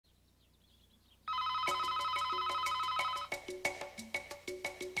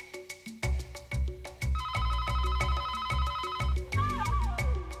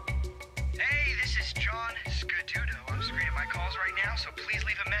now, so please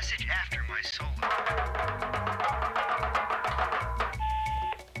leave a message after my solo.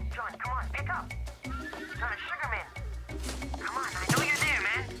 John, come on, pick up. John, Sugarman. Come on, I know you're there,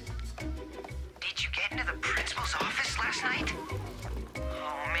 man. Did you get into the principal's office last night?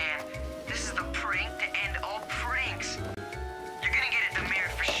 Oh, man, this is the prank to end all pranks. You're gonna get a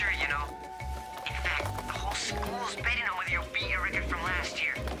demerit for sure, you know. In fact, the whole school's betting on whether you'll beat your record from last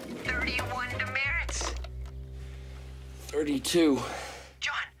year. 31 demerits. 32.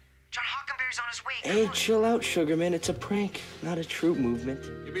 John Hockenberry's on his way. Hey, chill out, Sugarman. It's a prank, not a troop movement.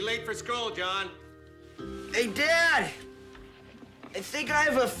 You'll be late for school, John. Hey, Dad! I think I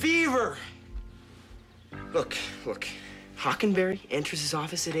have a fever. Look. Hockenberry enters his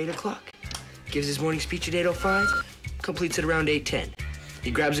office at 8 o'clock. Gives his morning speech at 8:05. Completes it around 8:10.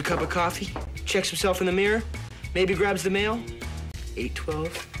 He grabs a cup of coffee, checks himself in the mirror, maybe grabs the mail.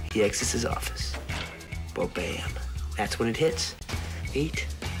 8:12, he exits his office. Well, bam. That's when it hits.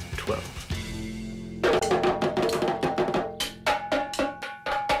 8:12.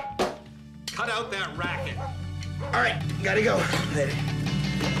 Cut out that racket. All right, gotta go. Later.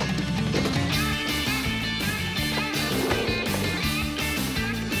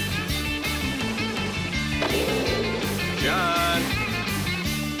 John.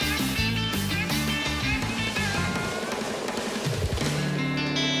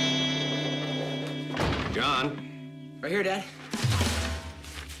 John. Right here, Dad.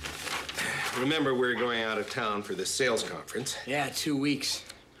 Remember, we're going out of town for the sales conference. Yeah, 2 weeks.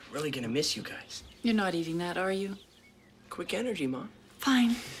 Really gonna miss you guys. You're not eating that, are you? Quick energy, Mom.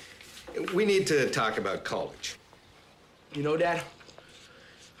 Fine. We need to talk about college. You know, Dad,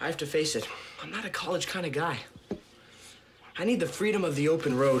 I have to face it. I'm not a college kind of guy. I need the freedom of the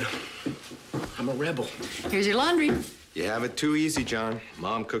open road. I'm a rebel. Here's your laundry. You have it too easy, John.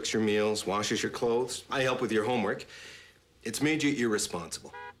 Mom cooks your meals, washes your clothes. I help with your homework. It's made you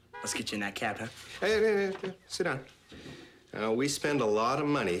irresponsible. Let's get you in that cab, huh? Hey, sit down. We spend a lot of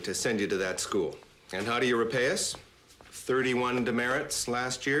money to send you to that school. And how do you repay us? 31 demerits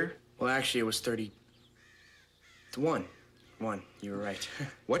last year? Well, actually, it was 31. You were right.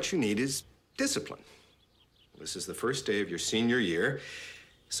 What you need is discipline. This is the first day of your senior year,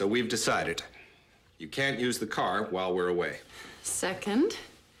 so we've decided you can't use the car while we're away. Second,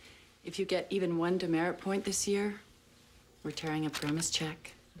 if you get even 1 demerit point this year, we're tearing up Grandma's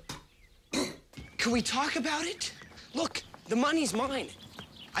check. Can we talk about it? Look, the money's mine.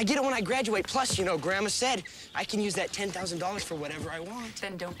 I get it when I graduate. Plus, you know, Grandma said I can use that $10,000 for whatever I want.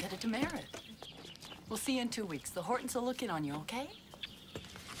 Then don't get a demerit. We'll see you in 2 weeks. The Hortons will look in on you, okay?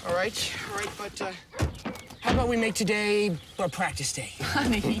 All right, but how about we make today a practice day?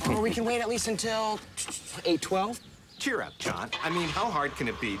 Honey. Or we can wait at least until 8:12. Cheer up, John. I mean, how hard can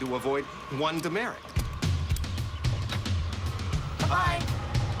it be to avoid 1 demerit? Bye-bye.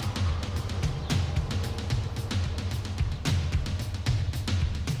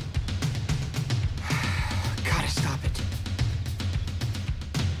 Gotta stop it.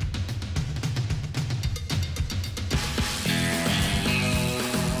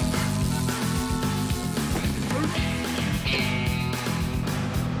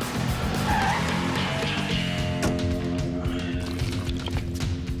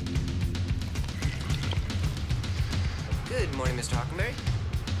 Good morning, Mr. Hockenberry.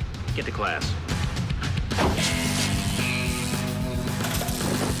 Get to class.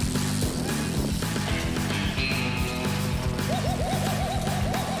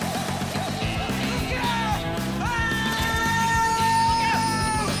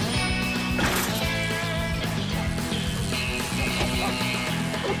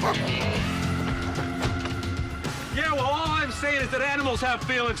 Yeah, well, all I'm saying is that animals have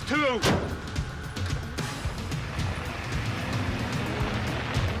feelings, too.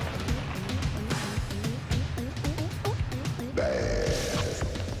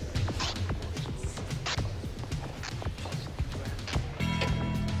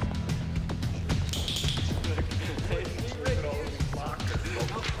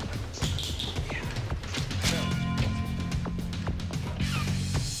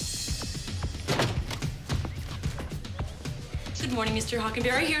 Good morning, Mr.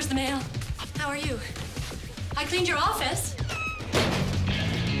 Hockenberry. Here's the mail. How are you? I cleaned your office.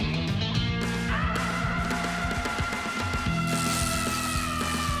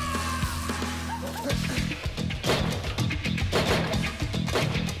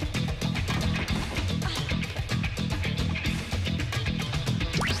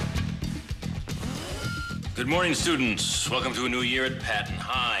 Good morning, students. Welcome to a new year at Patton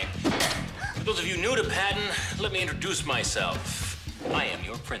High. For those of you new to Patton, let me introduce myself. I am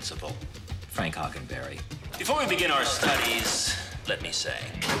your principal, Frank Hockenberry. Before we begin our studies, let me say.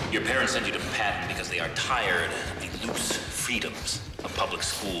 Your parents send you to Patton because they are tired of the loose freedoms of public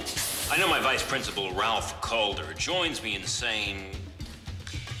school. I know my vice principal, Ralph Calder, joins me in saying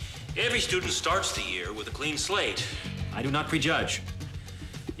every student starts the year with a clean slate. I do not prejudge.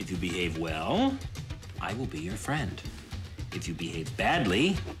 If you behave well, I will be your friend. If you behave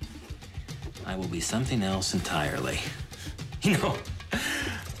badly, I will be something else entirely. You know,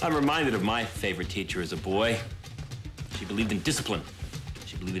 I'm reminded of my favorite teacher as a boy. She believed in discipline.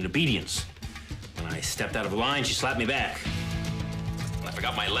 She believed in obedience. When I stepped out of line, she slapped me back. When I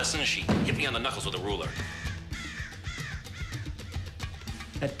forgot my lesson, she hit me on the knuckles with a ruler.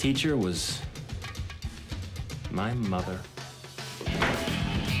 That teacher was my mother.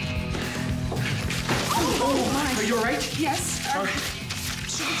 Oh, are you all right? Yes.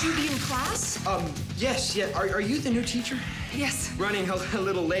 Shouldn't you be in class? Yes, yeah. Are you the new teacher? Yes. Running a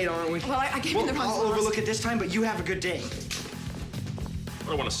little late, aren't we? Well, I gave you the wrong I'll class. overlook it this time, but you have a good day.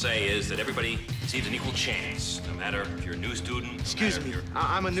 What I want to say is that everybody receives an equal chance, no matter if you're a new student. Excuse me.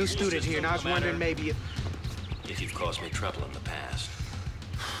 I'm a new student here, and I was wondering maybe if you've caused me trouble in the past.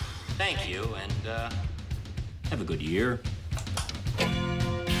 Thank you, and have a good year.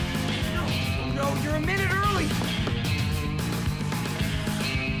 No, you're a minute early.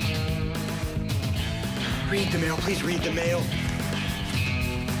 Read the mail, please read the mail.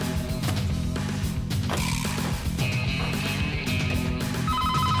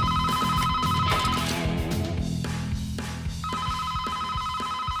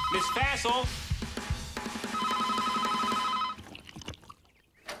 Miss Fassel.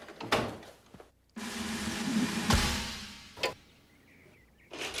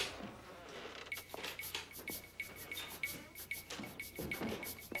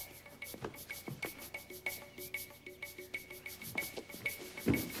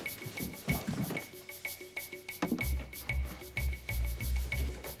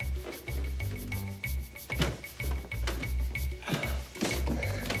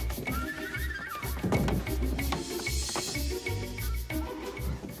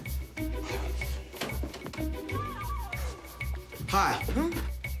 Hi.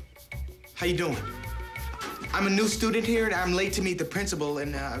 How you doing? I'm a new student here, and I'm late to meet the principal,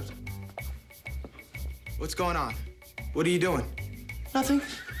 and, what's going on? What are you doing? Nothing.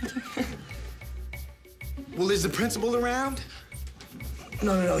 Well, is the principal around?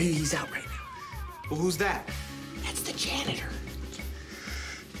 No, he's out right now. Well, who's that? That's the janitor.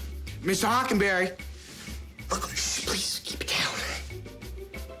 Mr. Hockenberry. Look, please keep it down.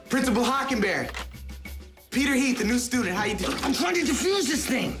 Principal Hockenberry. Peter Heath, the new student. How you doing? I'm trying to defuse this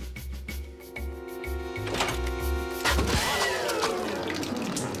thing.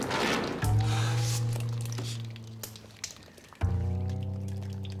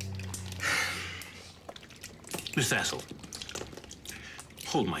 Miss Fassel,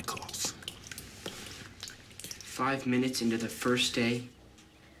 hold my calls. 5 minutes into the first day,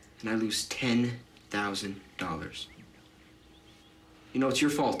 and I lose $10,000. You know, it's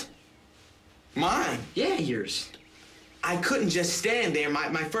your fault. Mine? Yeah, yours. I couldn't just stand there.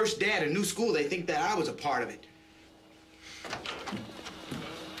 My first day at a new school, they think that I was a part of it.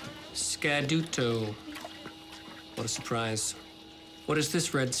 Scaduto. What a surprise. What is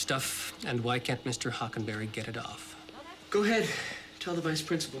this red stuff, and why can't Mr. Hockenberry get it off? Go ahead. Tell the vice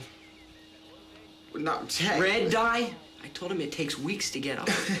principal. No, Red dye? I told him it takes weeks to get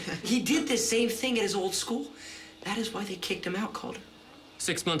off. He did the same thing at his old school. That is why they kicked him out, Calder.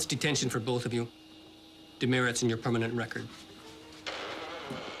 6 months detention for both of you. Demerits in your permanent record.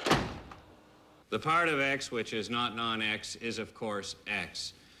 The part of X which is not non-X is, of course,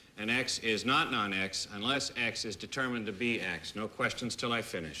 X. And X is not non-X unless X is determined to be X. No questions till I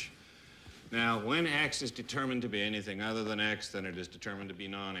finish. Now, when X is determined to be anything other than X, then it is determined to be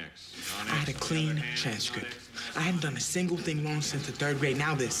non-X. I had a clean transcript. I hadn't done a single thing wrong since the 3rd grade.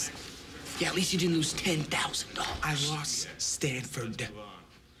 Now this. Yeah, at least you didn't lose $10,000. I lost Stanford.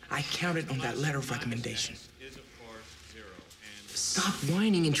 I counted on that letter of recommendation. Stop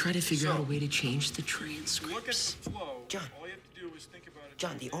whining and try to figure out a way to change the transcripts. Look at the flow. John. All you have to do is think about it.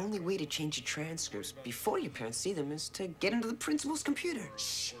 John, the only way to change the transcripts before your parents see them is to get into the principal's computer.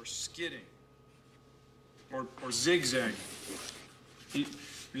 Or skidding. Or zigzagging.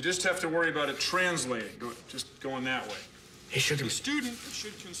 You just have to worry about it translating, just going that way. Hey, Sugar. The student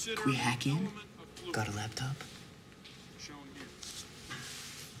should consider. Can we hack in? Got a laptop? Shown here. This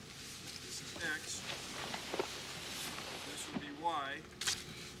is X. This would be Y.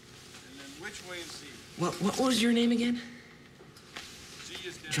 And then which way is Z? What was your name again? Z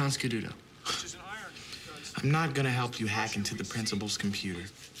is down. John Scaduto. Which is an irony, because I'm not gonna help you hack into the principal's computer.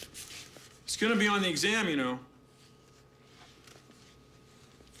 it's gonna be on the exam, you know.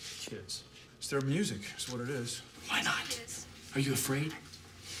 kids. It's their music, is what it is. Why not? Are you afraid?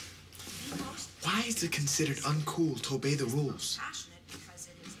 Why is it considered uncool to obey the rules?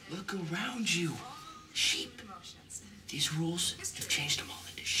 Look around you. Sheep. These rules have changed them all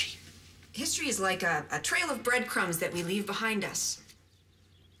into sheep. History is like a trail of breadcrumbs that we leave behind us.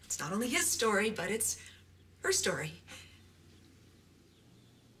 It's not only his story, but it's her story.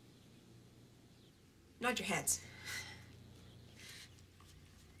 Nod your heads.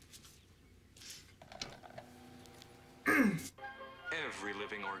 Every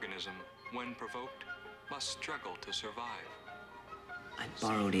living organism, when provoked, must struggle to survive. I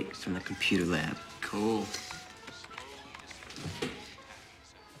borrowed it from the computer lab. Cool.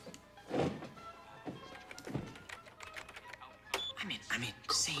 I mean,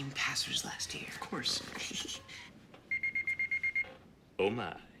 same passers last year. Of course. Oh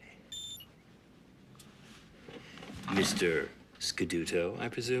my. Mr. Scaduto, I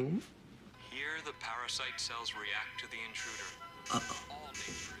presume? Here, the parasite cells react to the intruder. Uh-oh. All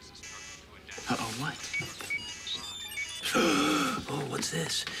nature is a struggle to adapt. Uh-oh, what? Oh, what's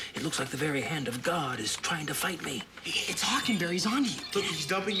this? It looks like the very hand of God is trying to fight me. It's Hockenberry. He's on to you. Look, he's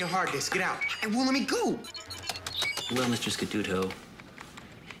dumping your hard disk. Get out. It won't let me go. Well, Mr. Scaduto,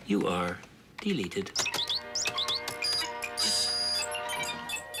 you are deleted. The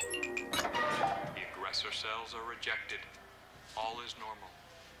aggressor cells are rejected. All is normal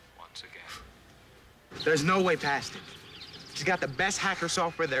once again. There's no way past it. He's got the best hacker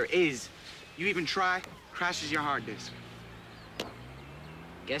software there is. You even try, crashes your hard disk.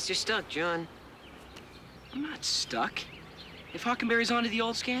 Guess you're stuck, John. I'm not stuck. If Hockenberry's onto the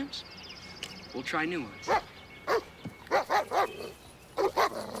old scams, we'll try new ones.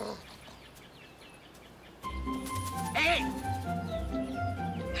 Hey!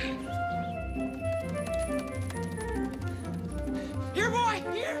 Here, boy!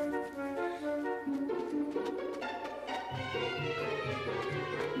 Here!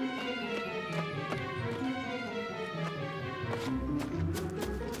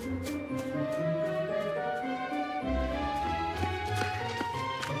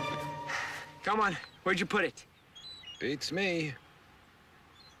 Come on, where'd you put it? Beats me.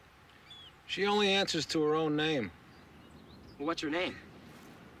 She only answers to her own name. Well, what's her name?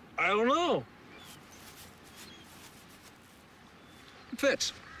 I don't know.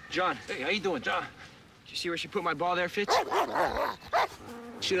 Fitz. John. Hey, how you doing, John? Did you see where she put my ball there, Fitz?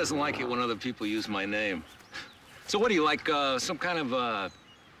 She doesn't like it when other people use my name. So what are you, like some kind of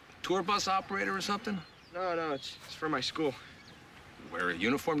tour bus operator or something? No, it's for my school. Wear a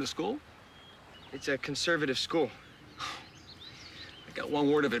uniform to school? It's a conservative school. I got one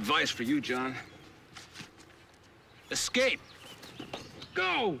word of advice for you, John. Escape.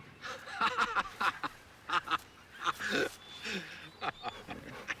 Go!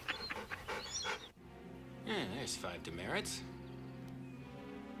 Yeah, there's 5 demerits.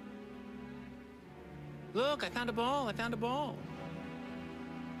 Look, I found a ball. I found a ball.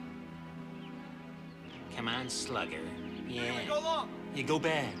 Come on, slugger. Yeah. Here we go long. You go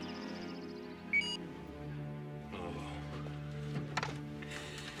bad.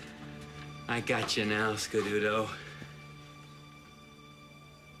 I got you now, Scaduto.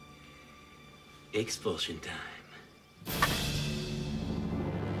 Expulsion time.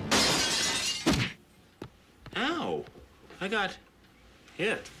 Ow! I got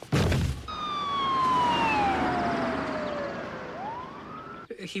hit.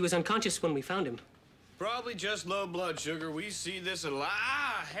 He was unconscious when we found him. Probably just low blood sugar. We see this a lot.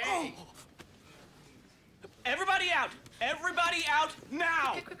 Ah, hey! Oh. Everybody out! Everybody out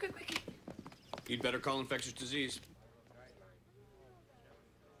now! Quick. You'd better call infectious disease.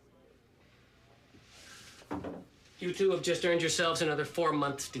 You two have just earned yourselves another 4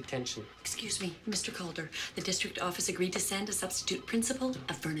 months detention. Excuse me, Mr. Calder. The district office agreed to send a substitute principal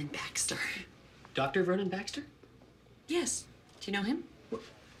of Vernon Baxter. Dr. Vernon Baxter? Yes. Do you know him?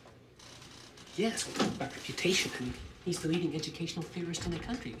 Yes, by reputation, and he's the leading educational theorist in the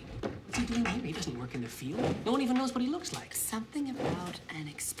country. What's he doing here? He doesn't work in the field. No one even knows what he looks like. Something about an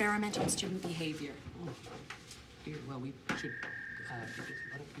experiment on student behavior. Oh, dear. Well, we should. Why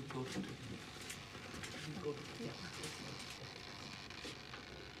don't you go to?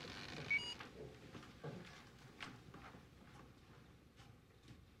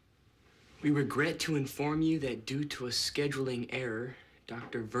 We regret to inform you that due to a scheduling error,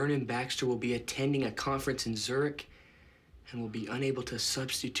 Dr. Vernon Baxter will be attending a conference in Zurich and will be unable to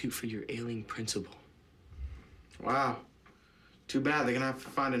substitute for your ailing principal. Wow. Too bad. They're gonna have to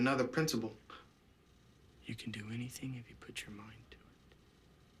find another principal. You can do anything if you put your mind to it.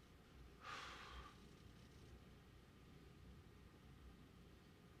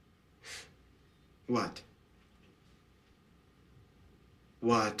 What?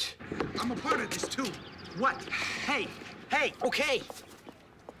 What? I'm a part of this, too. What? Hey, okay.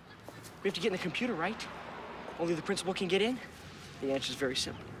 We have to get in the computer, right? Only the principal can get in? The answer's very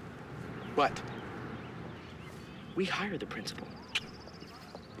simple. What? We hire the principal.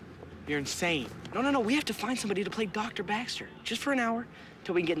 You're insane. No. We have to find somebody to play Dr. Baxter. Just for an hour,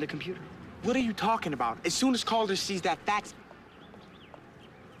 till we can get in the computer. What are you talking about? As soon as Calder sees that fax...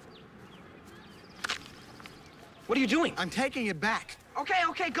 What are you doing? I'm taking it back.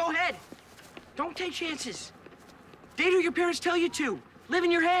 Okay, go ahead. Don't take chances. Date who your parents tell you to. Live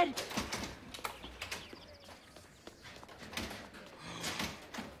in your head.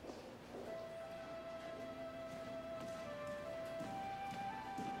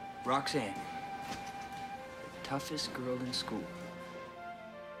 Roxanne, toughest girl in school.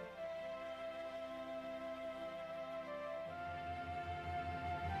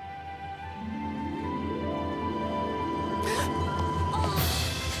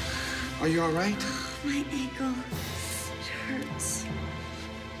 Are you all right? My ankle. It hurts.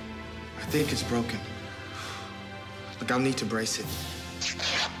 I think it's broken. Look, I'll need to brace it.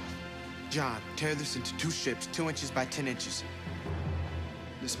 John, tear this into 2 strips, 2 inches by 10 inches.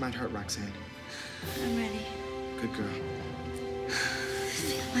 This might hurt, Roxanne. I'm ready. Good girl.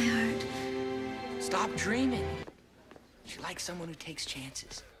 Feel my heart. Stop dreaming. She likes someone who takes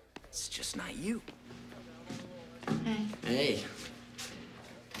chances. It's just not you. Hey.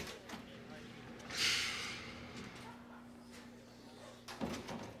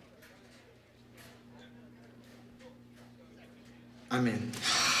 I'm in.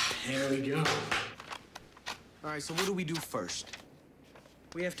 There we go. All right, so what do we do first?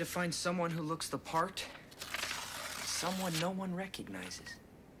 We have to find someone who looks the part. Someone no one recognizes.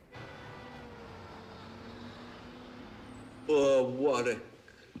 Oh, Warwick.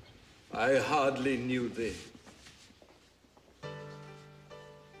 I hardly knew thee.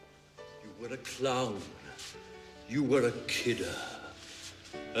 You were a clown. You were a kidder.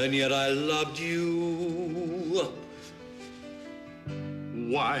 And yet I loved you.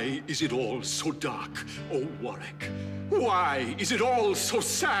 Why is it all so dark, oh Warwick? Why is it all so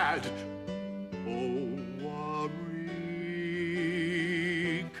sad? Oh, Warwick.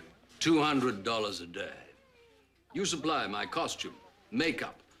 $200 a day. You supply my costume,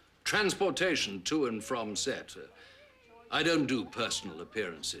 makeup, transportation to and from set. I don't do personal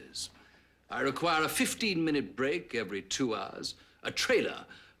appearances. I require a 15-minute break every 2 hours, a trailer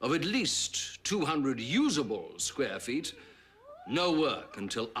of at least 200 usable square feet, no work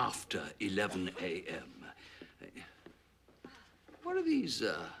until after 11 a.m. What are these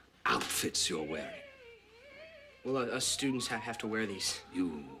outfits you're wearing? Well, us students have to wear these.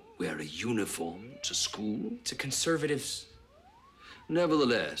 You wear a uniform to school? To conservatives.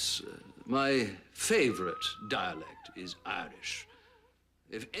 Nevertheless, my favorite dialect is Irish.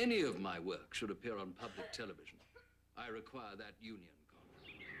 If any of my work should appear on public television, I require that union contract.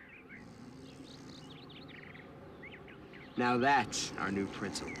 Now that's our new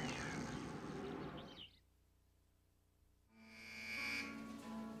principal.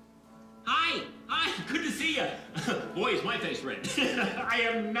 Hi, good to see you. Boy, is my face red. I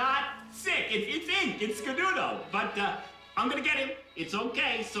am not sick. It's ink, it's Scadudo. But I'm gonna get him. It's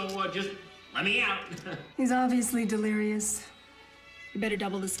okay, so just let me out. He's obviously delirious. You better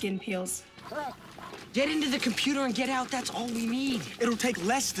double the skin peels. Get into the computer and get out. That's all we need. It'll take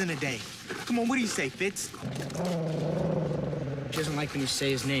less than a day. Come on, what do you say, Fitz? He doesn't like when you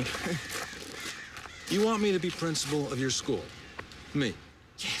say his name. You want me to be principal of your school? Me?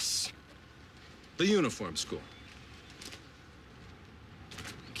 Yes. The uniform school.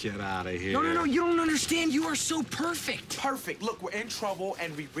 Get out of here. No, you don't understand. You are so perfect. Perfect. Look, we're in trouble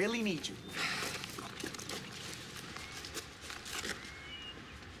and we really need you.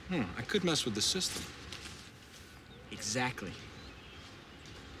 I could mess with the system. Exactly.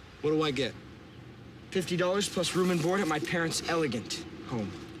 What do I get? $50 plus room and board at my parents' elegant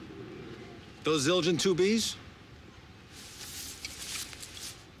home. Those Zildjian 2Bs?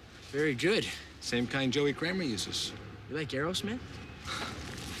 Very good. Same kind Joey Kramer uses. You like Aerosmith?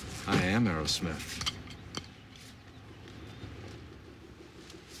 I am Aerosmith.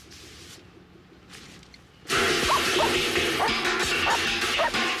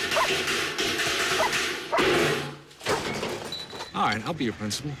 All right, I'll be your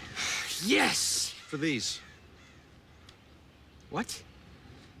principal. Yes! For these. What?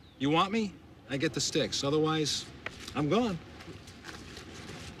 You want me? I get the sticks. Otherwise, I'm gone.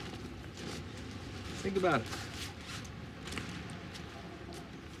 Think about it.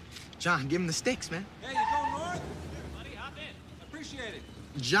 John, give him the sticks, man. Hey, you going north? Here, buddy, hop in. Appreciate it.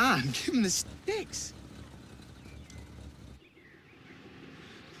 John, give him the sticks.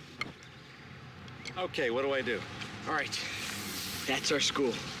 Okay, what do I do? All right, that's our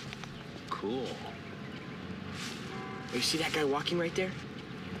school. Cool. You see that guy walking right there?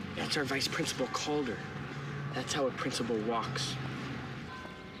 That's our vice principal, Calder. That's how a principal walks.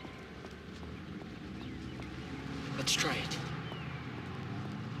 Let's try it.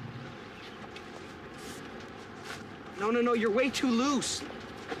 No, you're way too loose.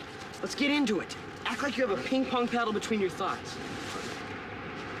 Let's get into it. Act like you have a ping pong paddle between your thoughts.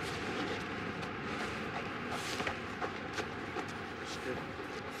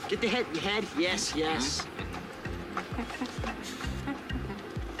 Get the head, yes.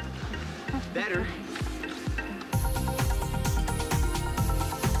 Better.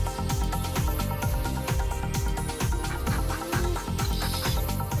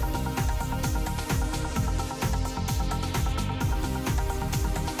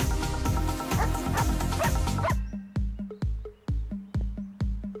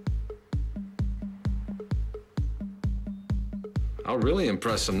 I'll really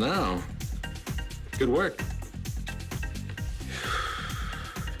impress him now. Good work.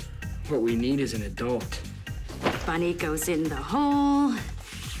 What we need is an adult. Bunny goes in the hole.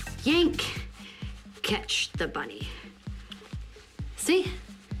 Yank. Catch the bunny. See?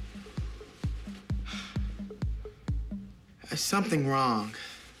 There's something wrong.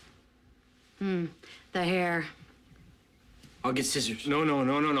 The hair. I'll get scissors.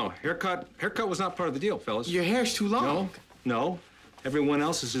 No. Haircut was not part of the deal, fellas. Your hair's too long. No. Everyone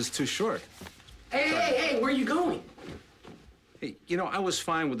else's is too short. Hey, where are you going? Hey, I was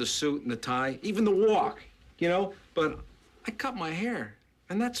fine with the suit and the tie, even the walk, but I cut my hair,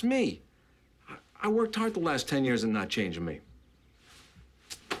 and that's me. I worked hard the last 10 years and not changing me.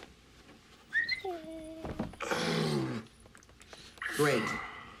 Great.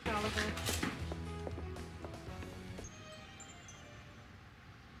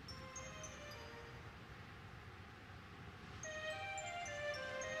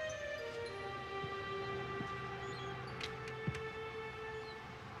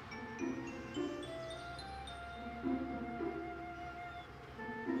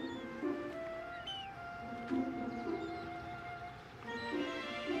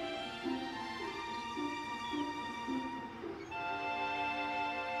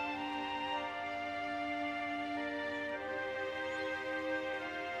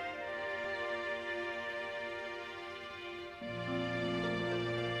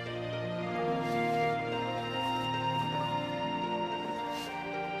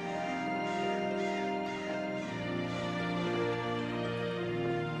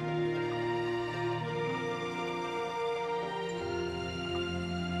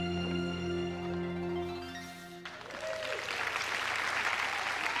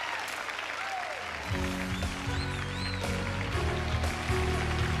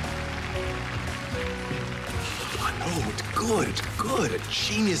 It's good. A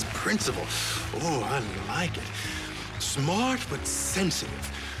genius principal. Oh, I like it. Smart but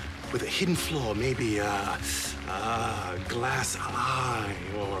sensitive. With a hidden flaw, maybe glass eye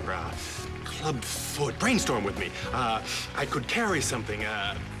or club foot. Brainstorm with me. I could carry something,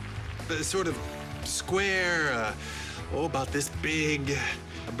 sort of square, about this big.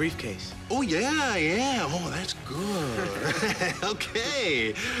 A briefcase. Oh, yeah. Oh, that's good.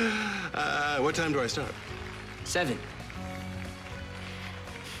 Okay. What time do I start? 7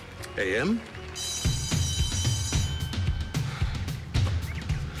 a.m.?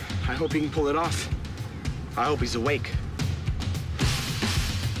 I hope he can pull it off. I hope he's awake.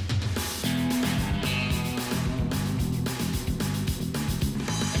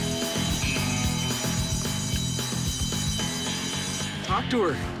 Talk to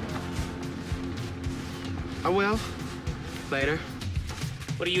her. I will. Later.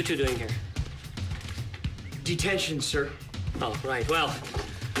 What are you two doing here? Detention, sir. Oh, right. Well,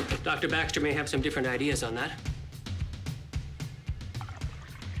 Dr. Baxter may have some different ideas on that.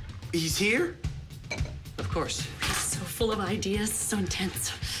 He's here? Of course. He's so full of ideas, so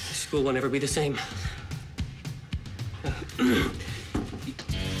intense. The school will never be the same.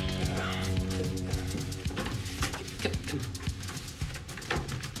 Come.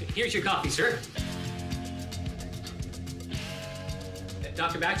 Here's your coffee, sir.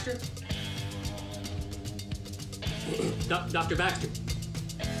 Dr. Baxter? Dr. Baxter?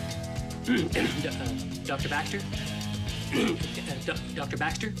 Dr. Baxter? Dr.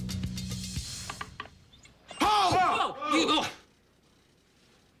 Baxter? Oh!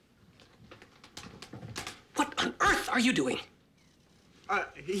 What on earth are you doing?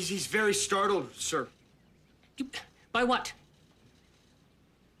 He's very startled, sir. By what?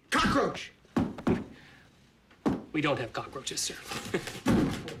 cockroach! We don't have cockroaches, sir.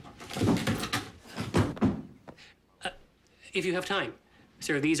 If you have time,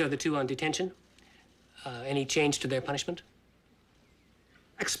 sir, these are the two on detention. Any change to their punishment?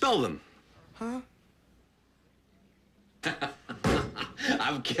 Expel them. Huh?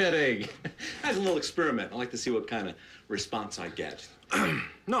 I'm kidding. That's a little experiment. I like to see what kind of response I get.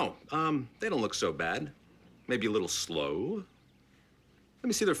 No, they don't look so bad. Maybe a little slow. Let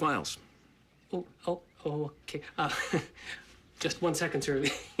me see their files. Oh, okay. Just 1 second, sir.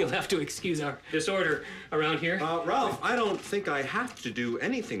 You'll have to excuse our disorder around here. Ralph, I don't think I have to do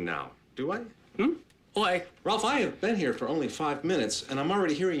anything now, do I? Why? Ralph, I have been here for only 5 minutes, and I'm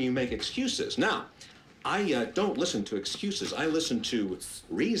already hearing you make excuses. Now, I don't listen to excuses. I listen to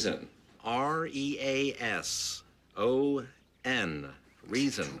reason. R-E-A-S-O-N.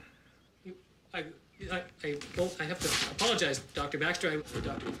 Reason. I have to apologize, Dr. Baxter.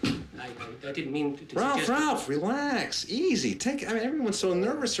 I didn't mean to suggest... Ralph, relax. Easy. Everyone's so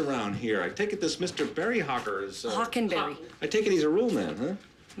nervous around here. I take it this Mr. Berryhocker is... Hockenberry. I take it he's a rule man, huh?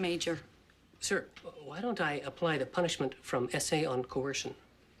 Major. Sir, why don't I apply the punishment from Essay on Coercion?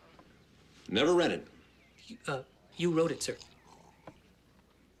 Never read it. You wrote it, sir.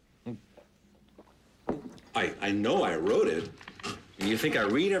 I know I wrote it. And you think I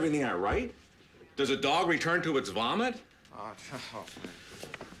read everything I write? Does a dog return to its vomit?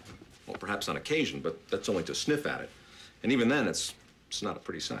 Well, perhaps on occasion, but that's only to sniff at it. And even then, it's not a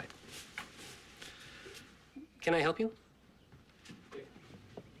pretty sight. Can I help you?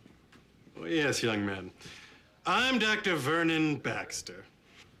 Oh, yes, young man. I'm Dr. Vernon Baxter.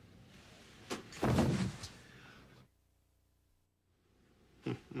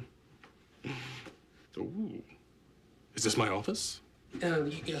 Ooh. Is this my office?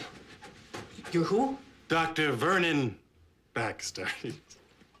 You're who? Dr. Vernon Baxter.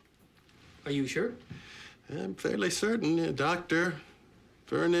 Are you sure? I'm fairly certain, yeah, Dr.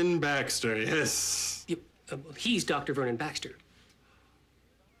 Vernon Baxter, yes. He's Dr. Vernon Baxter.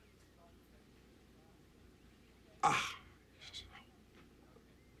 Ah.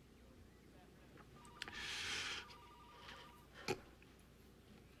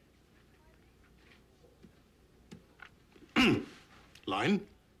 Line?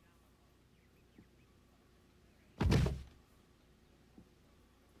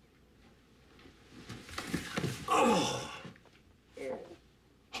 Oh.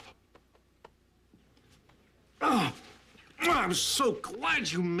 Oh, I'm so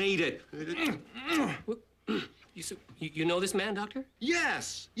glad you made it. You know this man, Doctor?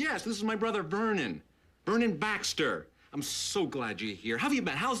 Yes, this is my brother Vernon. Vernon Baxter. I'm so glad you're here. How have you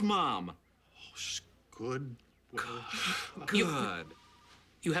been? How's Mom? Oh, good. Good.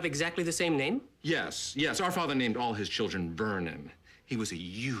 You have exactly the same name? Yes. Our father named all his children Vernon. He was a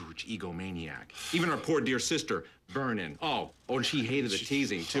huge egomaniac. Even our poor dear sister, Vernon. Oh, and she hated the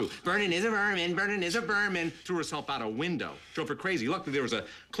teasing, too. Vernon is a vermin, Vernon is a vermin. Threw herself out a window. Drove her crazy. Luckily, there was a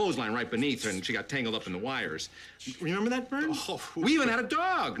clothesline right beneath her, and she got tangled up in the wires. Remember that, Vern? Oh, we even had a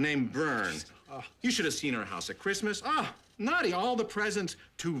dog named Vern. You should have seen our house at Christmas. Naughty, all the presents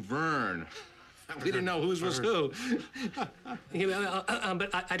to Vern. We didn't know whose was who. But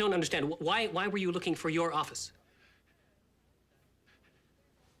I don't understand. Why were you looking for your office?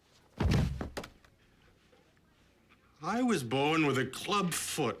 I was born with a club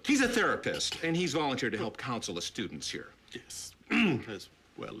foot. He's a therapist, and he's volunteered to help counsel the students here. Yes, as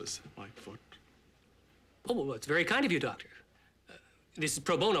well as my foot. Oh, well, it's very kind of you, Doctor. This is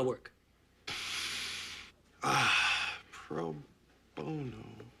pro bono work. Pro bono.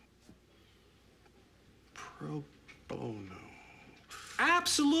 Pro bono.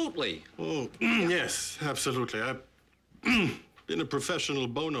 Absolutely. Oh, yes, absolutely. I've been a professional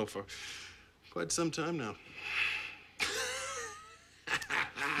bono for quite some time now.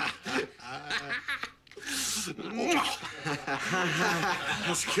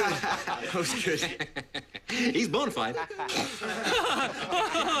 That's good. That was good. He's bona fide.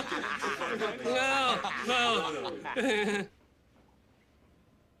 Well.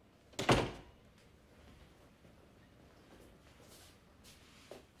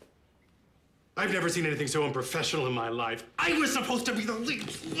 I've never seen anything so unprofessional in my life. I was supposed to be the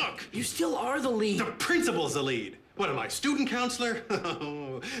lead. Look. You still are the lead. The principal's the lead. What am I, student counselor?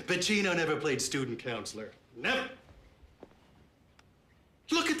 Oh, Pacino never played student counselor. Never.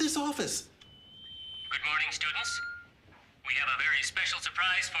 Look at this office. Good morning, students. We have a very special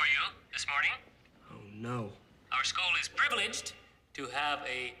surprise for you this morning. Oh, no. Our school is privileged to have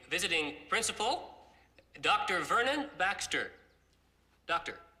a visiting principal, Dr. Vernon Baxter.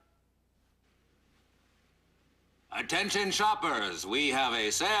 Doctor. Attention shoppers, we have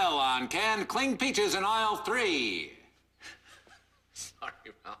a sale on canned cling peaches in aisle 3. Sorry,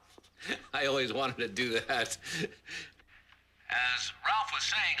 Ralph. I always wanted to do that. As Ralph was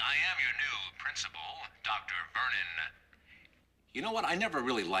saying, I am your new principal, Dr. Vernon. You know what? I never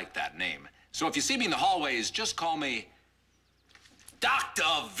really liked that name. So if you see me in the hallways, just call me Dr.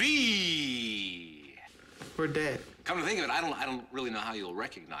 V. We're dead. Come to think of it, I don't really know how you'll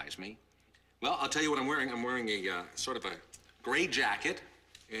recognize me. Well, I'll tell you what I'm wearing. I'm wearing a sort of a gray jacket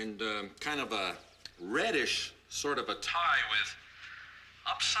and kind of a reddish sort of a tie with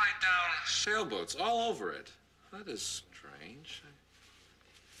upside-down sailboats all over it. That is strange.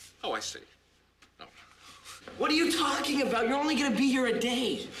 Oh, I see. Oh. What are you talking about? You're only gonna be here a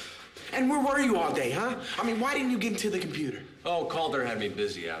day. And where were you all day, huh? I mean, why didn't you get into the computer? Oh, Calder had me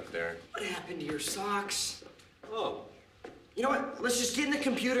busy out there. What happened to your socks? Oh. You know what? Let's just get in the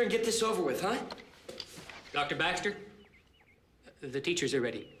computer and get this over with, huh? Dr. Baxter, the teachers are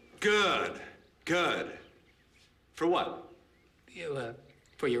ready. Good, good. For what?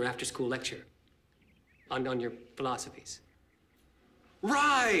 For your after-school lecture on your philosophies.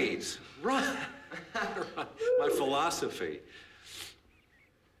 Right. My philosophy.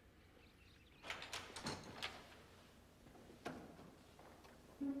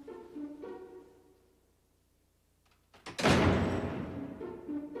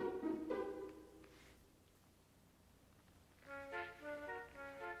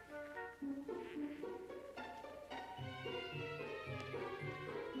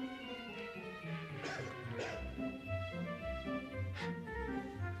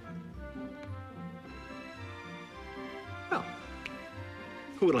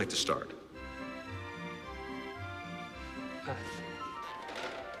 Who would like to start?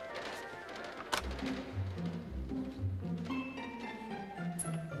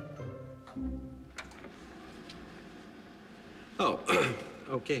 Oh,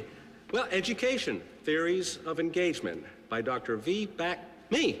 okay. Well, Education, Theories of Engagement by Dr. V.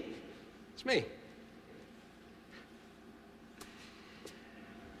 Me. It's me.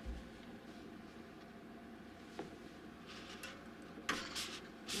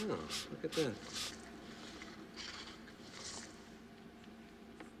 Oh, look at that.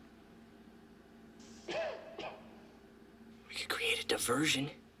 We could create a diversion.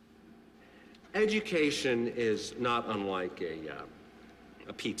 Education is not unlike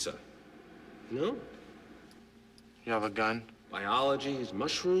a pizza. You know? You have a gun? Biology is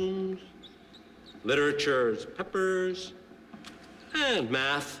mushrooms, literature is peppers, and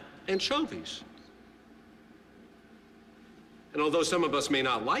math anchovies. And although some of us may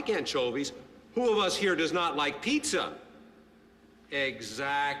not like anchovies, who of us here does not like pizza?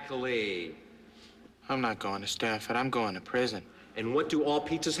 Exactly. I'm not going to Stanford. I'm going to prison. And what do all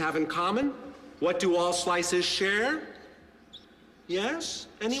pizzas have in common? What do all slices share? Yes?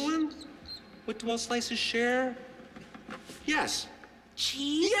 Anyone? What do all slices share? Yes.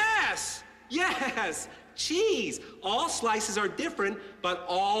 Cheese? Yes! Yes! Cheese. All slices are different, but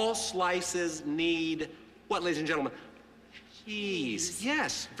all slices need what, ladies and gentlemen? Cheese.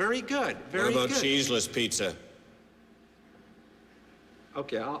 Yes, very good. Very What about good. cheeseless pizza?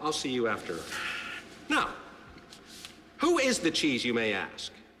 Okay, I'll see you after. Now, who is the cheese, you may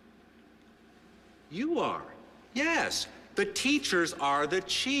ask? You are. Yes, the teachers are the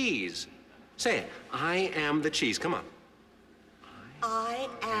cheese. Say it. I am the cheese. Come on. I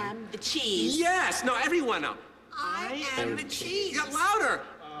am the cheese. Yes. No, everyone now. I am the cheese. Get louder.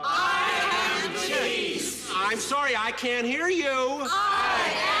 I am the cheese. I'm sorry, I can't hear you.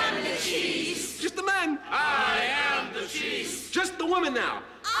 I am the cheese. Just the men. I am the cheese. Just the women now.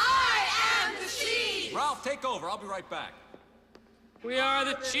 I am the cheese. Ralph, take over. I'll be right back. We are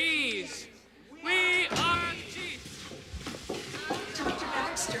the cheese. We are the cheese. Dr.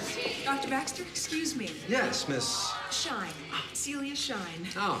 Baxter. Dr. Baxter, excuse me. Yes, Miss... Shine. Celia Shine.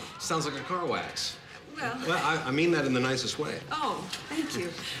 Oh, sounds like a car wax. Well, I mean that in the nicest way. oh, thank you.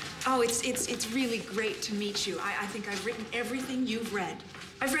 Oh, it's really great to meet you. I think I've written everything you've read.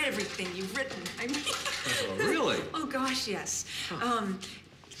 I've read everything you've written. I mean... Oh, really? Oh, gosh, yes.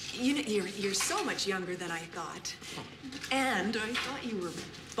 You know, you're so much younger than I thought. And I thought you were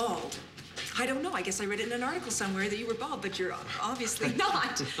bald. I don't know. I guess I read it in an article somewhere that you were bald, but you're obviously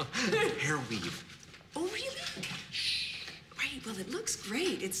not. Hair weave. Oh, really? Right. Well, it looks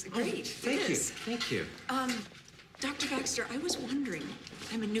great. It's great. Thank you. Thank you. Dr. Baxter, I was wondering.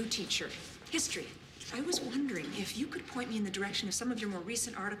 I'm a new teacher, history. I was wondering if you could point me in the direction of some of your more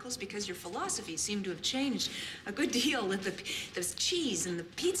recent articles, because your philosophies seem to have changed a good deal with the cheese and the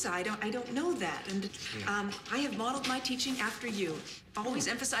pizza. I don't know that. And I have modeled my teaching after you, always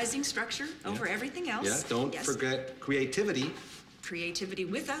emphasizing structure over everything else. Yeah, don't forget creativity. Creativity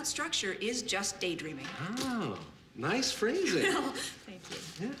without structure is just daydreaming. Oh, nice phrasing. Well, thank you.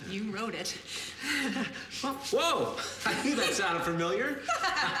 Yeah. You wrote it. Whoa! I knew that sounded familiar.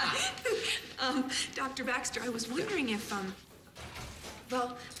 Dr. Baxter, I was wondering if,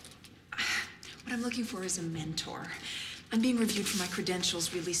 well, what I'm looking for is a mentor. I'm being reviewed for my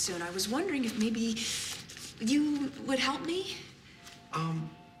credentials really soon. I was wondering if maybe you would help me?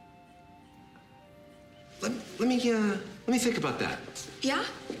 Let me think about that. Yeah?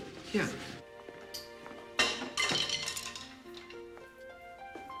 Yeah.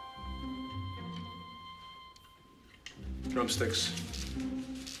 Drumsticks.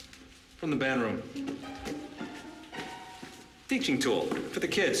 From the band room. Teaching tool for the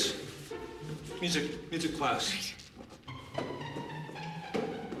kids. Music class.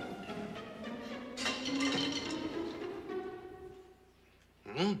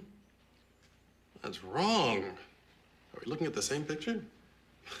 That's wrong. Are we looking at the same picture?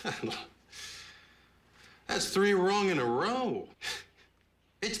 That's 3 wrong in a row.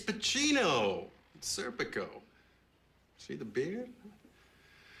 It's Pacino. It's Serpico. See the beard?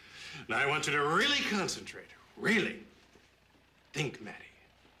 Now I want you to really concentrate. Really. Think, Maddie.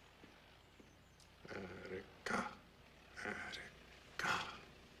 Erica. Erica.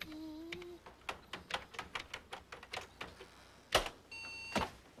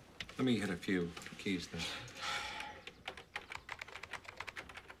 Let me hit a few keys then.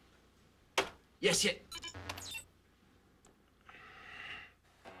 Yes.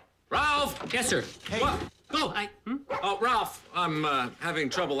 Ralph! Yes, sir. Hey. What? Oh, Oh, Ralph, I'm having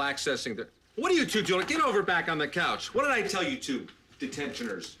trouble accessing the... What are you two doing? Get over back on the couch. What did I tell you two,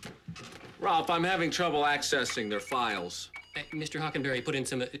 detentioners? Ralph, I'm having trouble accessing their files. Mr. Hockenberry put in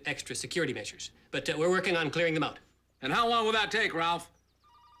some extra security measures, but we're working on clearing them out. And how long will that take, Ralph?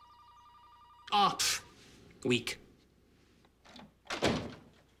 Oh, week.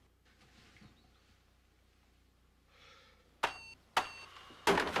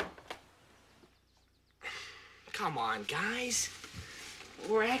 Come on, guys.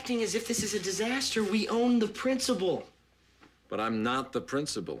 We're acting as if this is a disaster. We own the principal. But I'm not the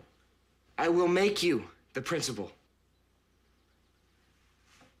principal. I will make you the principal.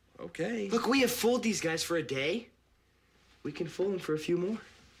 Okay. Look, we have fooled these guys for a day. We can fool them for a few more.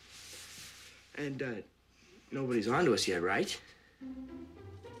 And, nobody's onto us yet, right?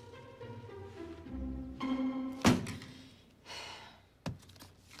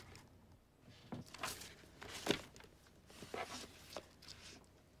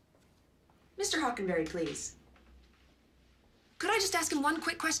 Mr. Hockenberry, please. Could I just ask him one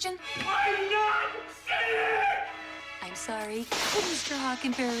quick question? I'm not sick! I'm sorry. Mr.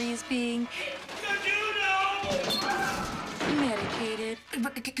 Hockenberry is being medicated.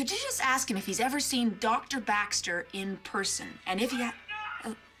 But could you just ask him if he's ever seen Dr. Baxter in person? And if he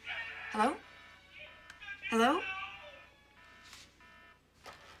hello? Hello?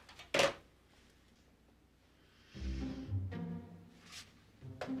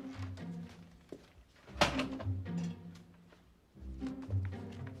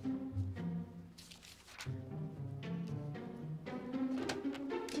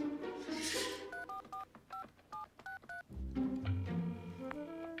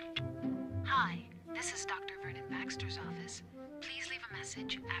 Hi, this is Dr. Vernon Baxter's office. Please leave a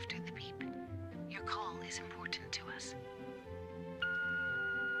message after the beep. Your call is important to us.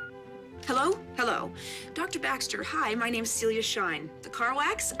 Hello? Hello. Dr. Baxter, hi, my name's Celia Shine. The car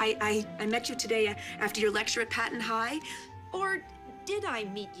wax? I met you today after your lecture at Patton High. Or did I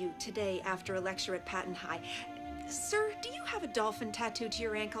meet you today after a lecture at Patton High? Sir, do you have a dolphin tattooed to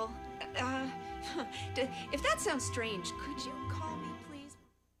your ankle? If that sounds strange, could you call me, please?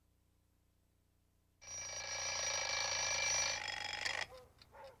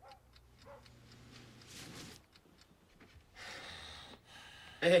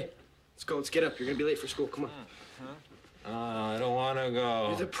 Hey, let's go. Let's get up. You're gonna be late for school. Come on. I don't want to go.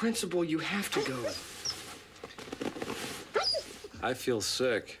 You're the principal. You have to go. I feel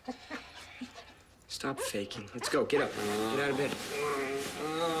sick. Stop faking. Let's go. Get up. Get out of bed.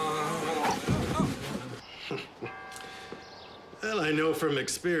 Well, I know from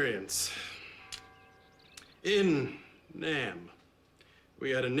experience. In NAM, we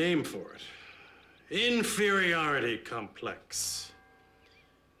had a name for it. Inferiority complex.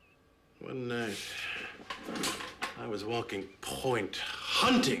 One night, I was walking point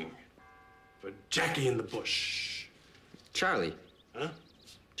hunting for Jackie in the bush. Charlie. Huh?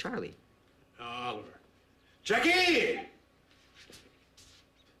 Charlie. Oliver. Jackie!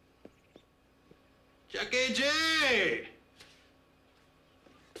 Jackie J!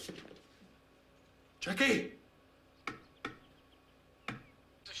 Jackie!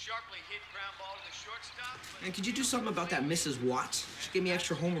 And could you do something about that Mrs. Watts? She gave me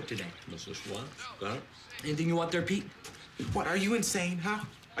extra homework today. Mrs. Watts? Got it? Anything you want there, Pete? What, are you insane, huh?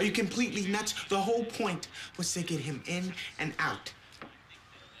 Are you completely nuts? The whole point was to get him in and out.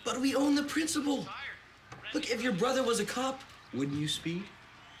 But we own the principal. Look, if your brother was a cop, wouldn't you speed?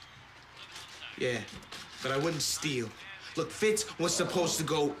 Yeah, but I wouldn't steal. Look, Fitz was supposed to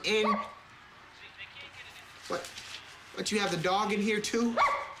go in. What, you have the dog in here, too?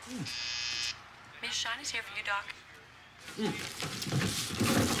 Miss Shine is here for you, Doc.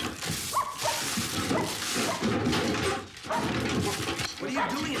 What are you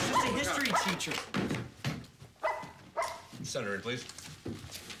doing? It's just a history teacher. Send her in, please.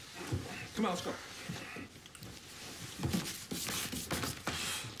 Come on, let's go.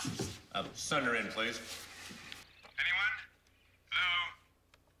 Send her in, please.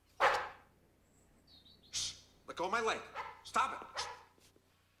 Let go of my leg. Stop it.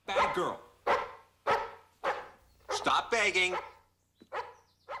 Bad girl. Stop begging.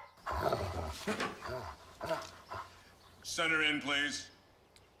 Send her in, please.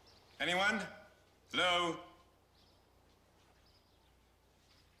 Anyone? Hello?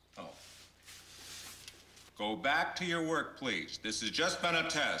 Oh. Go back to your work, please. This has just been a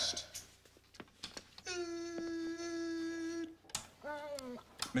test.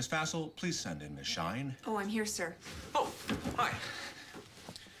 Miss Fassel, please send in Miss Shine. Oh, I'm here, sir. Oh, hi.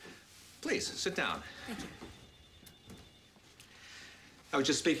 Please, sit down. Thank you. I was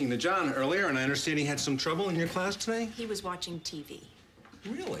just speaking to John earlier, and I understand he had some trouble in your class today? He was watching TV.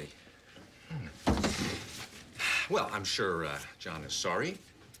 Really? Well, I'm sure John is sorry.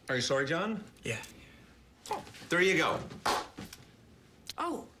 Are you sorry, John? Yeah. Oh, there you go.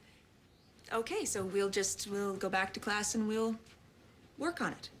 Oh. Okay, so we'll go back to class and we'll work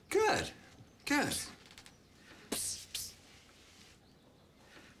on it. Good. Good.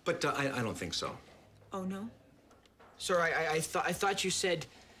 But I don't think so. Oh, no? Sir, I thought you said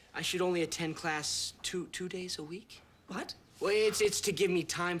I should only attend class two days a week? What? Well, it's to give me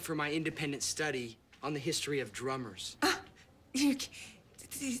time for my independent study on the history of drummers. You're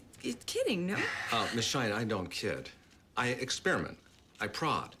kidding, no? Miss Shine, I don't kid. I experiment. I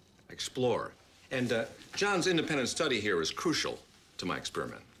prod. I explore. And John's independent study here is crucial to my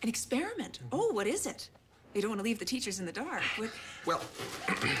experiment. An experiment? Oh, what is it? You don't want to leave the teachers in the dark. What? Well,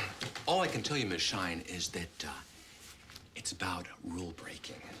 all I can tell you, Miss Shine, is that it's about rule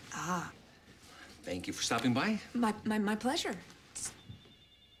breaking. Ah. Thank you for stopping by. My pleasure.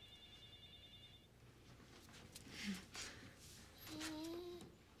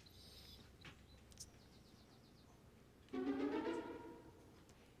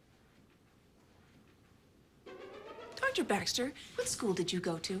 Dr. Baxter, what school did you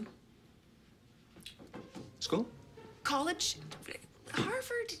go to? School? College?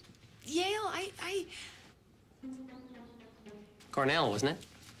 Harvard? Yale? I... Cornell, wasn't it?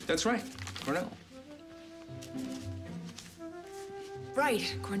 That's right, Cornell.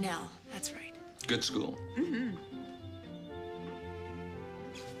 Right, Cornell. That's right. Good school. Mm-hmm.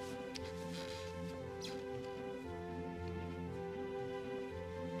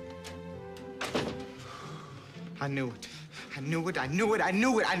 I knew it. I knew it. I knew it. I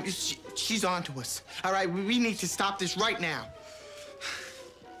knew it. She's on to us. All right, we need to stop this right now.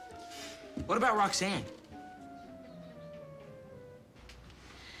 What about Roxanne?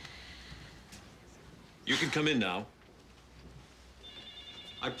 You can come in now.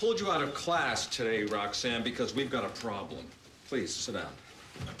 I pulled you out of class today, Roxanne, because we've got a problem. Please, sit down.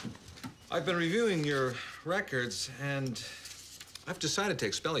 I've been reviewing your records, and I've decided to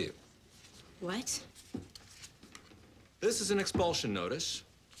expel you. What? This is an expulsion notice,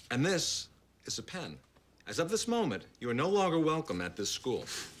 and this is a pen. As of this moment, you are no longer welcome at this school.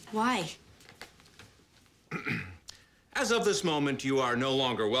 Why? As of this moment, you are no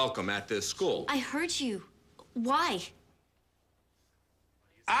longer welcome at this school. I heard you. Why?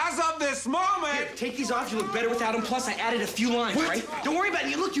 As of this moment! Here, take these off. You look better without them. Plus, I added a few lines, right? Don't worry about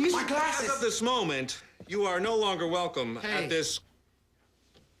it. Look, you missed your glasses. As of this moment, you are no longer welcome at this...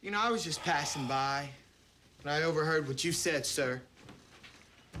 You know, I was just passing by, and I overheard what you said, sir.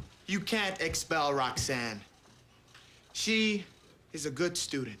 You can't expel Roxanne. She is a good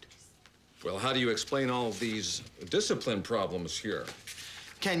student. Well, how do you explain all of these discipline problems here?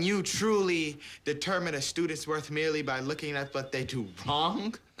 Can you truly determine a student's worth merely by looking at what they do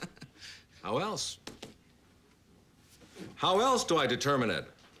wrong? How else? How else do I determine it?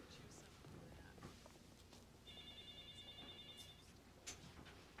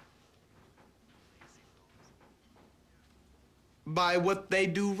 By what they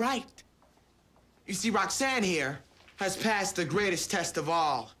do right. You see, Roxanne here has passed the greatest test of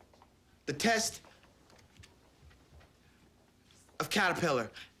all. The test of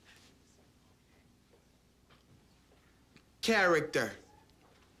Caterpillar. Character.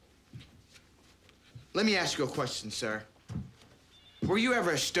 Let me ask you a question, sir. Were you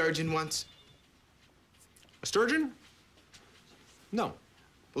ever a sturgeon once? A sturgeon? No.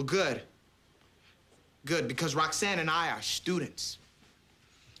 Well, good. Good, because Roxanne and I are students.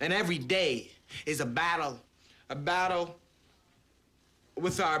 And every day is a battle. A battle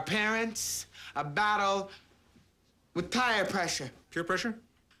with our parents, a battle with tire pressure. Peer pressure?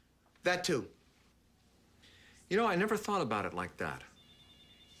 That too. You know, I never thought about it like that.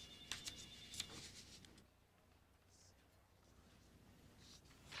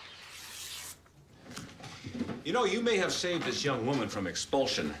 You know, you may have saved this young woman from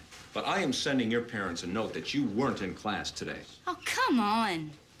expulsion, but I am sending your parents a note that you weren't in class today. Oh, come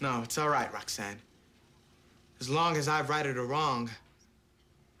on. No, it's all right, Roxanne. As long as I've righted a wrong,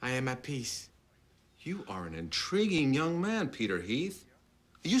 I am at peace. You are an intriguing young man, Peter Heath.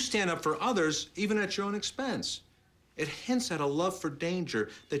 You stand up for others, even at your own expense. It hints at a love for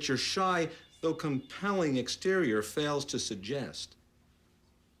danger that your shy, though compelling exterior fails to suggest.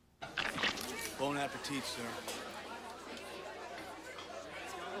 Bon appetit, sir.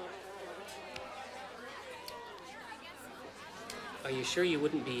 Are you sure you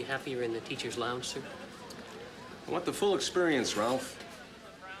wouldn't be happier in the teacher's lounge, sir? I want the full experience, Ralph.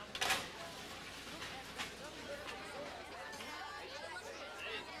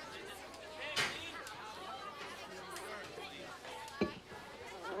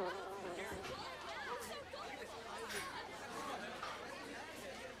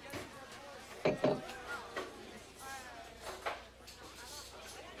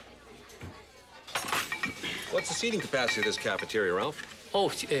 What's the seating capacity of this cafeteria, Ralph? Oh,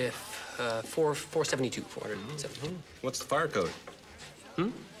 472, 470. What's the fire code?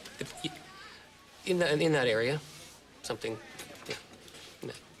 In that area, something, yeah, in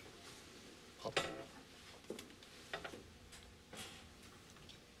that.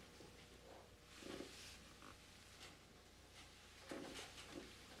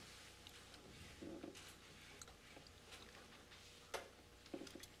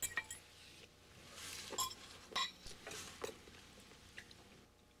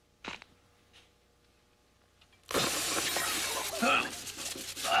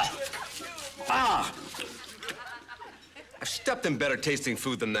 I've stepped in better tasting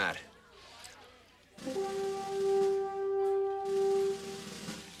food than that.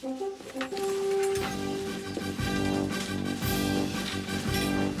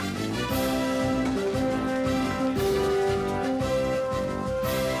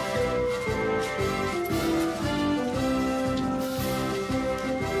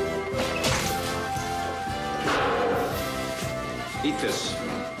 Eat this.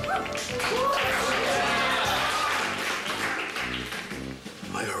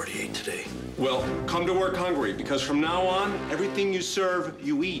 I already ate today. Well, come to work hungry, because from now on, everything you serve,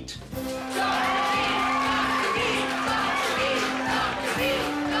 you eat.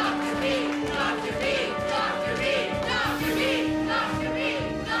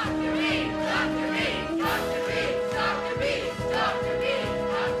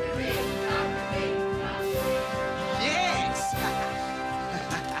 Yes!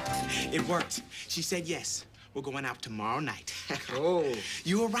 It worked. She said yes. We're going out tomorrow night. Oh.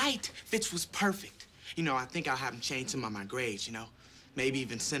 You were right. Fitz was perfect. You know, I think I'll have him change some of my grades, you know? Maybe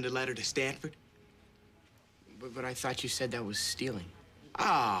even send a letter to Stanford. But I thought you said that was stealing.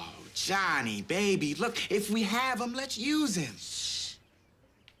 Oh, Johnny, baby, look, if we have him, let's use him.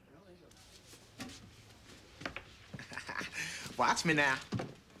 Watch me now.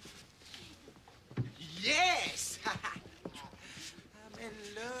 Yes!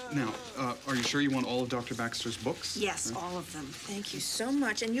 Now, are you sure you want all of Dr. Baxter's books? Yes, all of them. Thank you so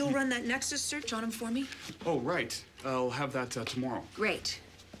much. And you'll run that Nexus search on them for me? Oh, right. I'll have that tomorrow. Great.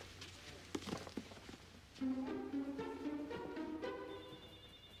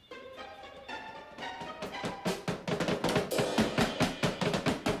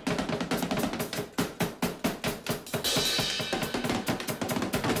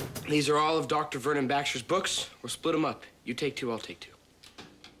 These are all of Dr. Vernon Baxter's books. We'll split them up. You take two, I'll take two.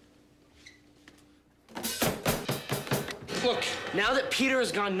 Look, now that Peter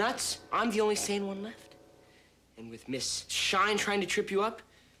has gone nuts, I'm the only sane one left. And with Miss Shine trying to trip you up,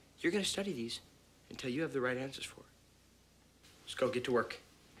 You're gonna study these until you have the right answers for it. Let's go get to work.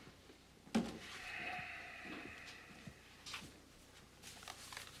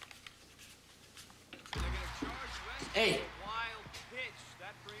 Hey!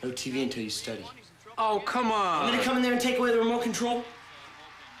 No TV until you study. Oh, come on. I'm gonna come in there and take away the remote control.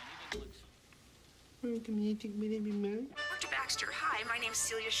 Dr. Baxter, hi, my name's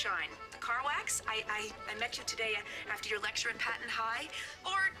Celia Shine. The car wax? I met you today after your lecture at Patton High.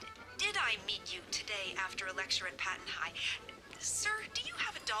 Or did I meet you today after a lecture at Patton High? Sir, do you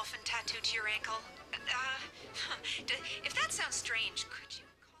have a dolphin tattoo to your ankle? If that sounds strange, could you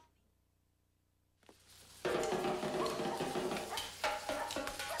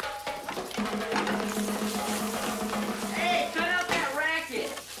Hey, cut out that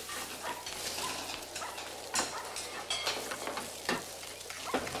racket!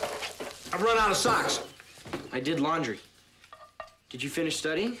 I've run out of socks. I did laundry. Did you finish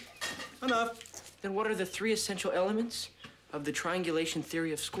studying? Enough. Then what are the 3 essential elements of the triangulation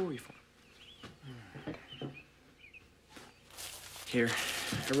theory of school reform? Here,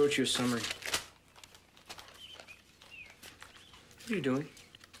 I wrote you a summary. What are you doing?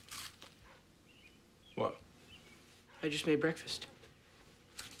 What? I just made breakfast.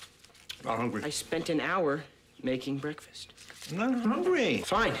 Not hungry. I spent an hour making breakfast. I'm not hungry.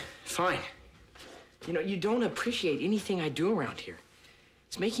 Fine, fine. You know, you don't appreciate anything I do around here.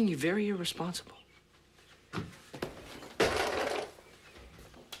 It's making you very irresponsible.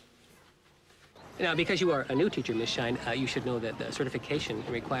 Now, because you are a new teacher, Miss Shine, you should know that the certification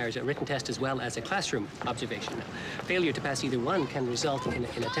requires a written test as well as a classroom observation. Failure to pass either one can result in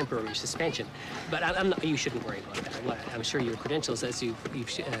a temporary suspension. But I'm not, you shouldn't worry about that. Well, I'm sure your credentials, as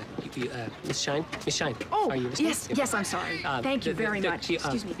Miss Shine? Miss Shine, Oh, are you listening? yes, I'm sorry. Thank you very much.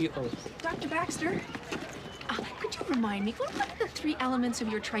 Excuse me. Oh. Dr. Baxter, could you remind me, what are the 3 elements of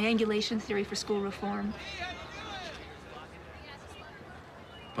your triangulation theory for school reform?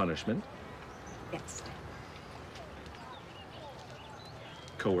 Punishment, Yes.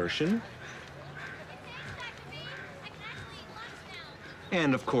 coercion,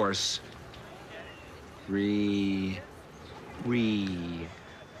 and of course, reward.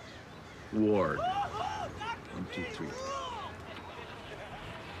 1, 2, 3.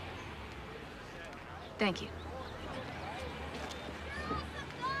 Thank you.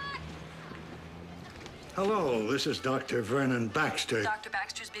 Hello, this is Dr. Vernon Baxter. Dr.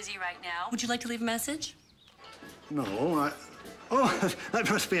 Baxter's busy right now. Would you like to leave a message? No, Oh, that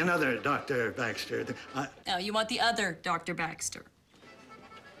must be another Dr. Baxter. No, you want the other Dr. Baxter.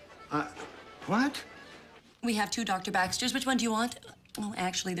 What? We have 2 Dr. Baxters. Which one do you want? Oh,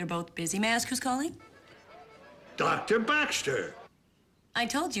 actually, they're both busy. May I ask who's calling? Dr. Baxter. I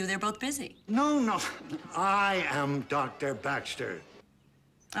told you they're both busy. No. I am Dr. Baxter.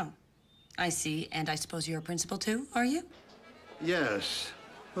 Oh, I see. And I suppose you're a principal, too, are you? Yes.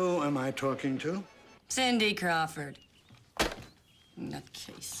 Who am I talking to? Cindy Crawford.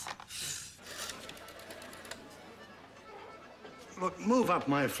 Nutcase. Look, move up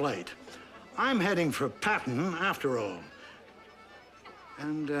my flight. I'm heading for Patton, after all.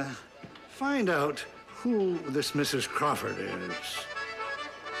 And, find out who this Mrs. Crawford is.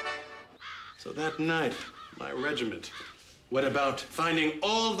 So that night, my regiment went about finding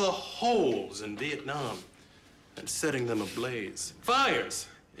all the holes in Vietnam and setting them ablaze. Fires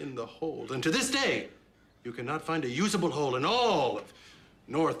in the hold. And to this day, you cannot find a usable hole in all of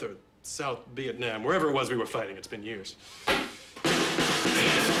North or South Vietnam, wherever it was we were fighting. It's been years.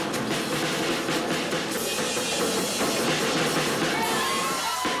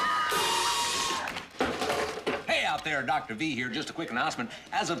 Hey out there, Dr. V here. Just a quick announcement.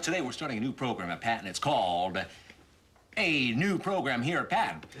 As of today, we're starting a new program at Patton. It's called A New Program Here at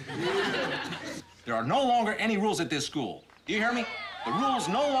Patton. There are no longer any rules at this school. Do you hear me? The rules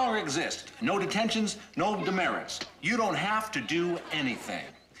no longer exist. No detentions, no demerits. You don't have to do anything.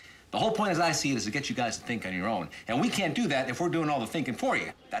 The whole point, as I see it, is to get you guys to think on your own. And we can't do that if we're doing all the thinking for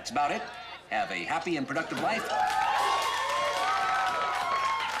you. That's about it. Have a happy and productive life.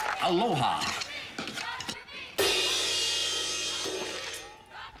 Aloha.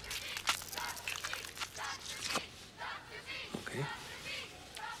 Okay.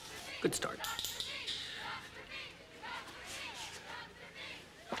 Good start.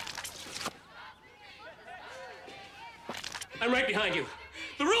 I'm right behind you.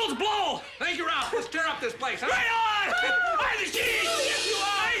 The rules blow! Thank you, Ralph. Let's tear up this place, huh? Right on! I'm the cheese! Yes, you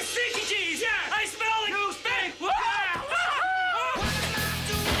are! I stinky cheese! Yeah! I smell the goose bang!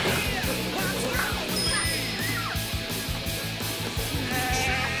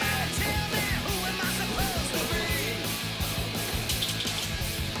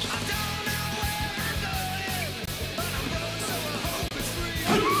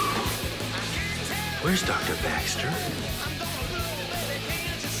 Where's Dr. Baxter?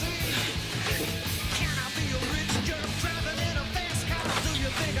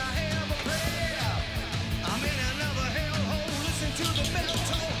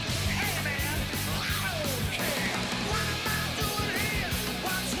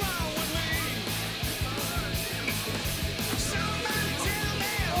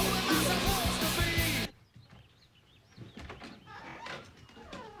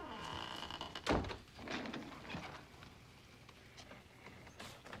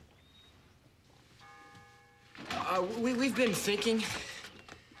 We've been thinking.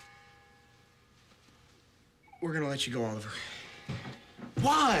 We're gonna let you go, Oliver.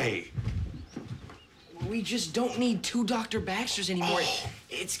 Why? We just don't need 2 Dr. Baxters anymore. Oh.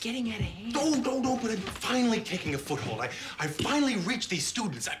 It's getting out of hand. No, but I'm finally taking a foothold. I finally reached these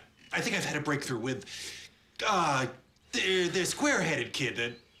students. I think I've had a breakthrough with, the square-headed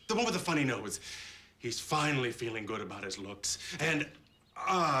kid, the one with the funny nose. He's finally feeling good about his looks. And,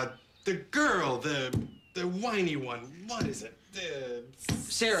 the girl, the whiny one, what is it?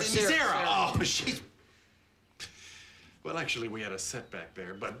 Sarah. Oh, she's... Well, actually, we had a setback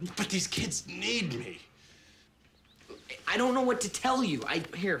there, but these kids need me. I don't know what to tell you.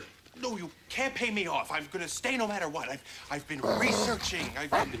 Here. No, you can't pay me off. I'm gonna stay no matter what. I've been researching.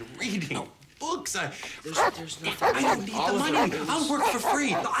 I've been reading books. There's nothing. I don't need the money. I'll work for free.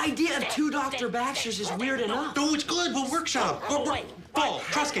 The idea of 2 Dr. Baxters is weird enough. No, it's good. We'll workshop. Ball,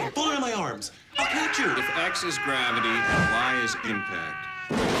 trust game, ball in my arms. I'll catch you. If X is gravity and Y is impact,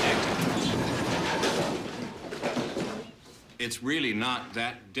 it's really not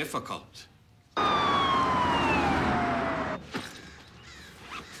that difficult.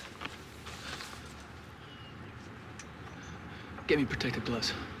 Get me protective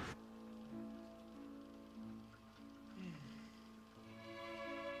gloves.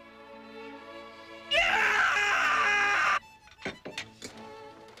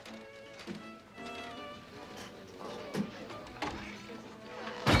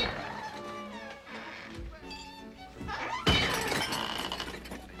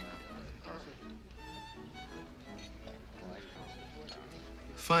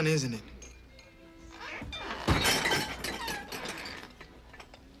 Fun, isn't it?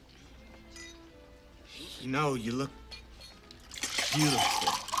 You know, you look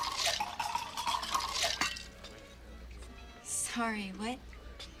beautiful. Sorry, what?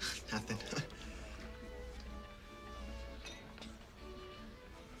 Nothing.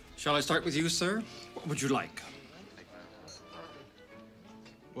 Shall I start with you, sir? What would you like?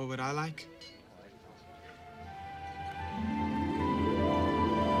 What would I like?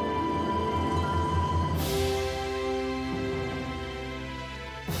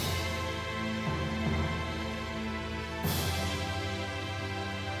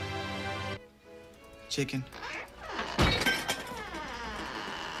 Chicken.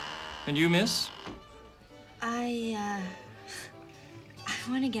 And you, miss? I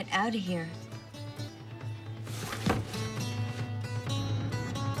want to get out of here.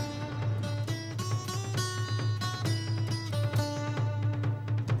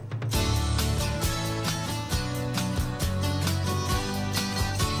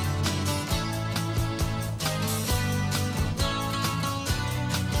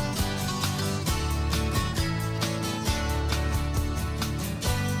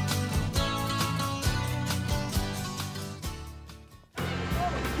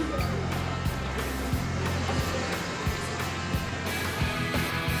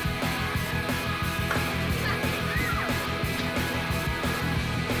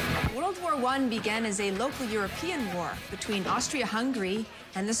 World War I began as a local European war between Austria-Hungary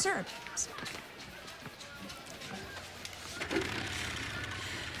and the Serbs.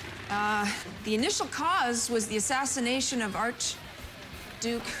 The initial cause was the assassination of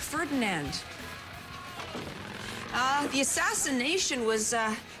Archduke Ferdinand. The assassination was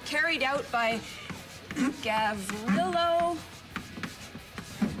carried out by Gavrilo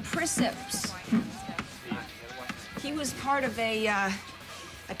Princips. He was part of a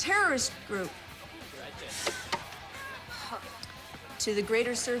terrorist group. To the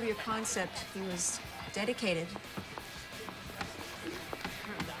greater Serbia concept, he was dedicated.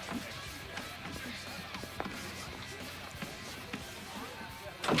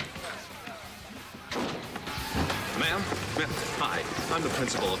 Ma'am, hi. I'm the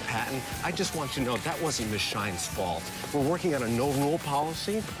principal of Patton. I just want you to know that wasn't Miss Shine's fault. We're working on a no-rule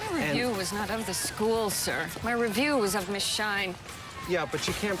policy. My review was not of the school, sir. My review was of Miss Shine. Yeah, but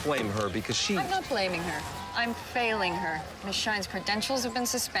you can't blame her because she... I'm not blaming her. I'm failing her. Miss Shine's credentials have been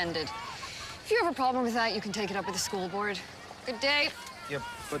suspended. If you have a problem with that, you can take it up with the school board. Good day. Yeah,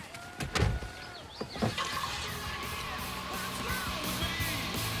 but...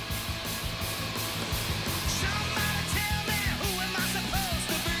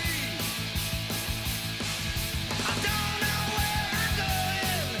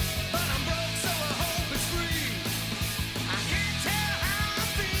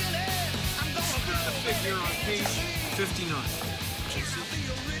 on.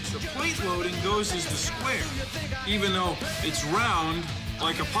 The plate loading goes as the square, even though it's round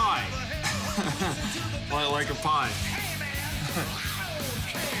like a pie. like a pie.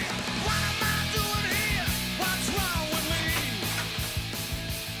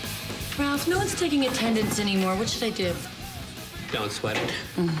 Ralph, no one's taking attendance anymore. What should I do? Don't sweat it.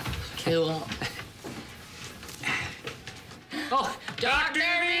 Okay, well. Oh, Dr.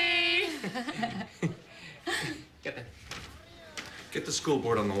 V! Get the school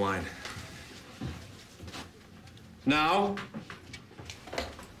board on the line. Now.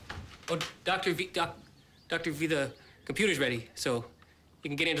 Oh, Dr. V, Dr. V, the computer's ready, so you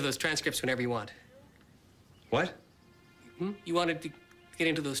can get into those transcripts whenever you want. What? You wanted to get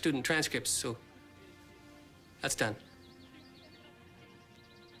into those student transcripts, so that's done.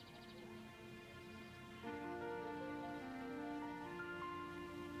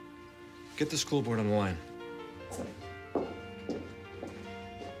 Get the school board on the line.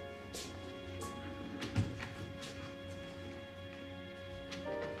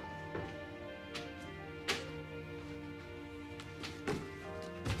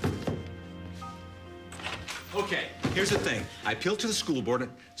 Okay, here's the thing. I appealed to the school board.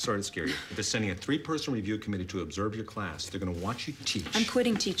 Sorry to scare you. They're sending a 3-person review committee to observe your class. They're going to watch you teach. I'm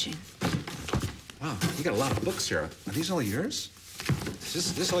quitting teaching. Wow, you got a lot of books here. Are these all yours?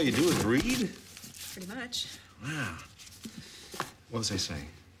 Is this all you do is read? Pretty much. Wow. What was I saying?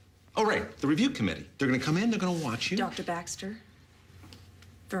 Oh, right, the review committee. They're going to come in, they're going to watch you. Dr. Baxter,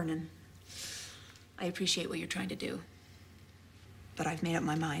 Vernon, I appreciate what you're trying to do, but I've made up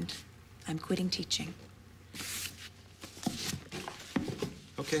my mind. I'm quitting teaching.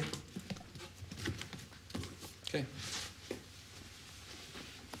 Okay. Okay.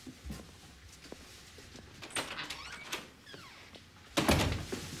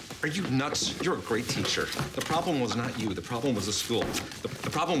 Are you nuts? You're a great teacher. The problem was not you. The problem was the school. The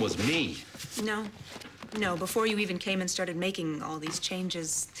problem was me. No. No, before you even came and started making all these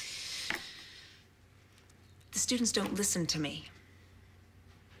changes, the students don't listen to me.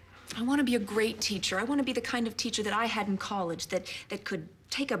 I want to be a great teacher. I want to be the kind of teacher that I had in college, that could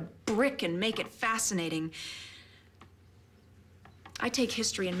take a brick and make it fascinating. I take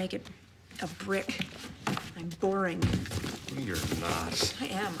history and make it a brick. I'm boring. You're not. I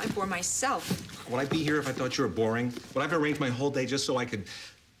am. I bore myself. Would I be here if I thought you were boring? Would I have arranged my whole day just so I could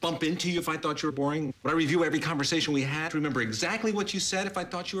bump into you if I thought you were boring? Would I review every conversation we had, remember exactly what you said if I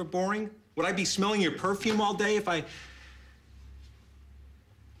thought you were boring? Would I be smelling your perfume all day if I...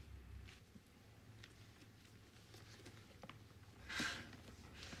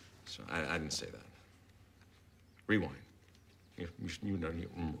 So I didn't say that. Rewind. You're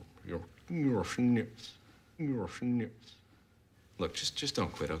a snitch. Look, just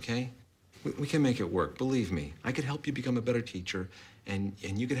don't quit, okay? We can make it work, believe me. I could help you become a better teacher, and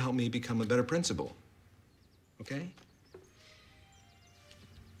you could help me become a better principal. Okay?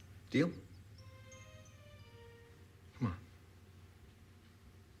 Deal? Come on.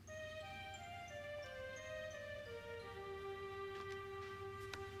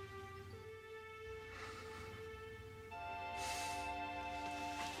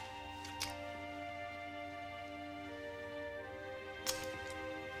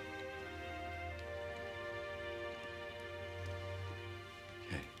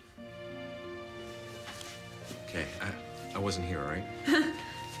 Okay, I wasn't here, all right? Okay.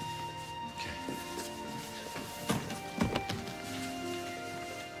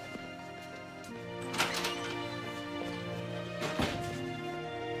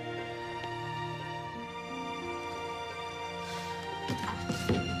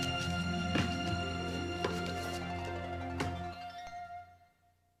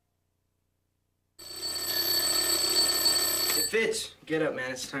 It fits. Get up,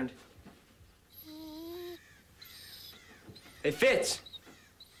 man. It's time to... Hey, Fitz!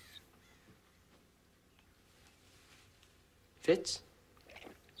 Fitz?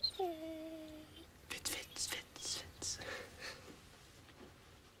 Fitz.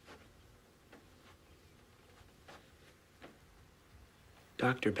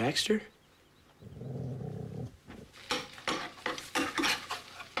 Dr. Baxter?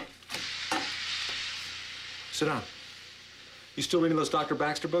 Sit down. You still reading those Dr.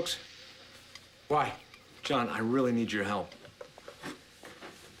 Baxter books? Why? John, I really need your help.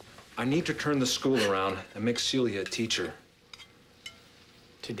 I need to turn the school around and make Celia a teacher.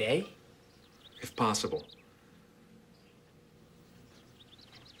 Today? If possible.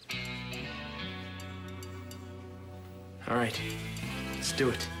 All right, let's do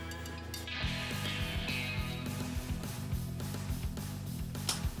it.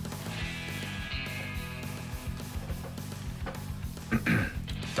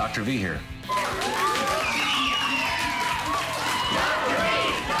 Dr. V here.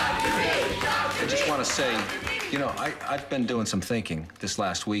 I just want to say, you know, I've been doing some thinking this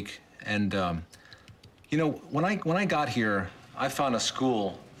last week, and you know, when I got here, I found a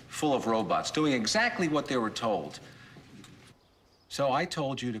school full of robots doing exactly what they were told. So I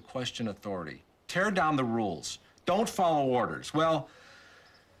told you to question authority, tear down the rules, don't follow orders. Well,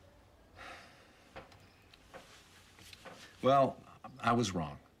 I was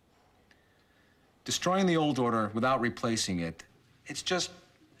wrong. Destroying the old order without replacing it, it's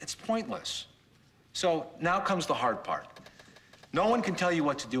pointless. So now comes the hard part. No one can tell you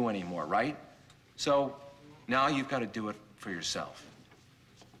what to do anymore, right? So now you've got to do it for yourself.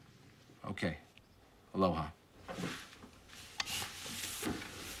 Okay. Aloha.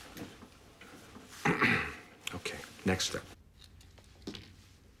 Okay, next step.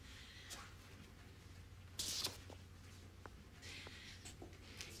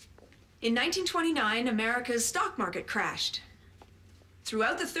 In 1929, America's stock market crashed.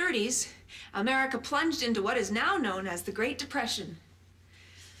 Throughout the 30s, America plunged into what is now known as the Great Depression.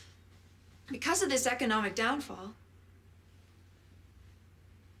 Because of this economic downfall,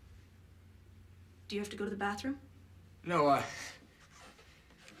 do you have to go to the bathroom? No, I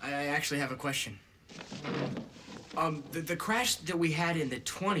actually have a question. The crash that we had in the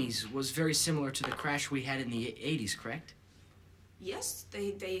 20s was very similar to the crash we had in the 80s, correct? Yes,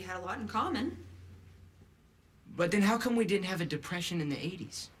 they had a lot in common. But then how come we didn't have a depression in the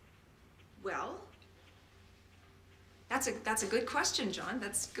 80s? Well, that's a good question, John.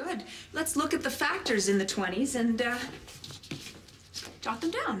 That's good. Let's look at the factors in the 20s and jot them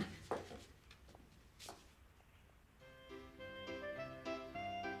down.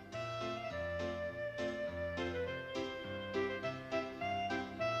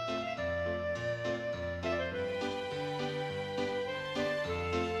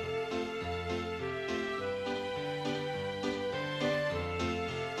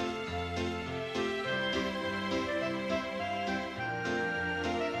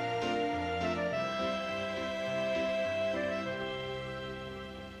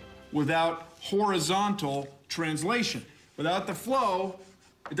 Without horizontal translation. Without the flow,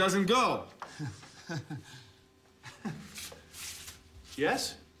 it doesn't go.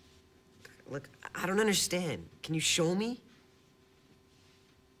 Yes? Look, I don't understand. Can you show me?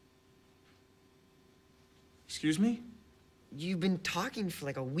 Excuse me? You've been talking for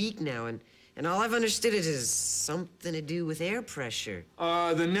like a week now, and all I've understood is something to do with air pressure.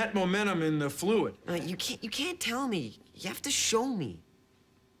 The net momentum in the fluid. You can't tell me. You have to show me.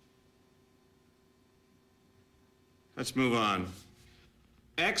 Let's move on.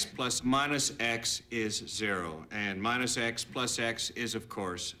 X plus minus X is 0, and minus X plus X is, of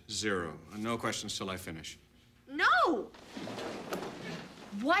course, 0. No questions till I finish. No!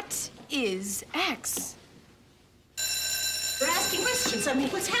 What is X? They're asking questions. I mean,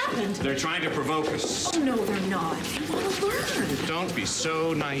 what's happened? They're trying to provoke us. Oh, no, they're not. They want to learn. Don't be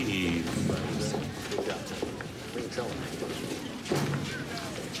so naive.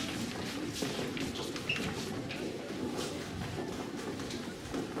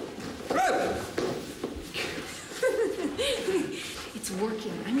 It's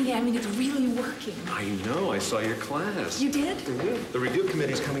working. I mean, it's really working. I know. I saw your class. You did? The review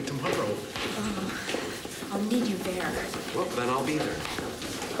committee's coming tomorrow. Oh, I'll need you there. Well, then I'll be there.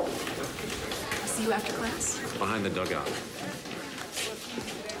 I'll see you after class. Behind the dugout.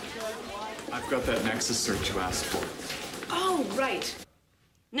 I've got that Nexus search you asked for. Oh, right.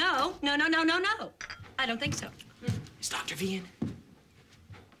 No. I don't think so. Is Dr. V in?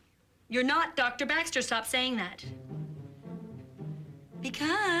 You're not Dr. Baxter. Stop saying that.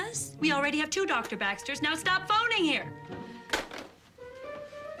 Because we already have 2 Dr. Baxters. Now stop phoning here.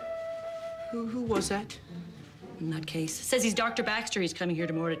 Who was that? In that case. Says he's Dr. Baxter. He's coming here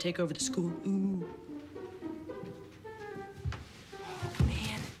tomorrow to take over the school. Ooh. Oh,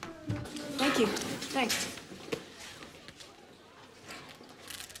 man. Thank you. Thanks.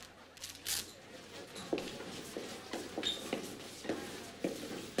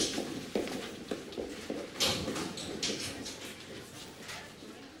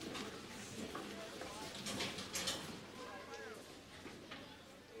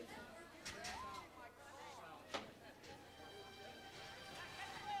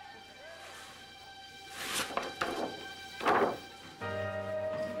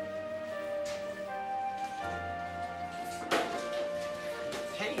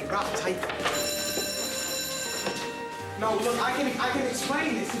 No, look, I can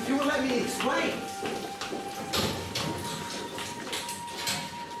explain this if you will let me explain.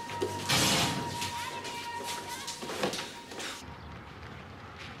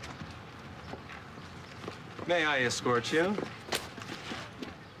 May I escort you?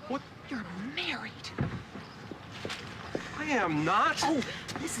 You're married. I am not. Oh,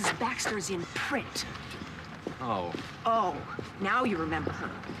 Mrs. Baxter's in print. Oh. Oh, now you remember her.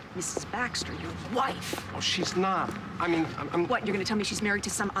 Mrs. Baxter, your wife. Oh, she's not. I mean, I'm... What, you're gonna tell me she's married to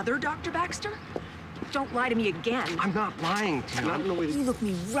some other Dr. Baxter? Don't lie to me again. I'm not lying to you. I don't know what You look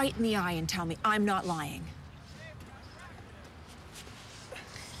me right in the eye and tell me I'm not lying.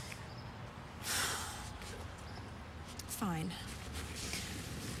 Fine.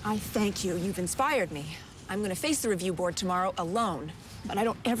 I thank you. You've inspired me. I'm gonna face the review board tomorrow alone. But I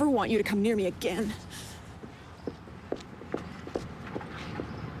don't ever want you to come near me again.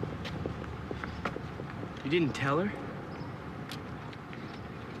 You didn't tell her?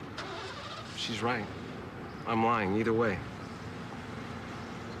 She's right. I'm lying either way.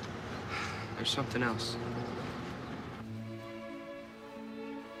 There's something else.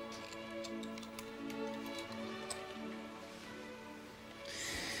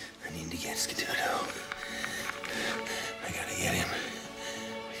 I need to get Skedaddle. I gotta get him.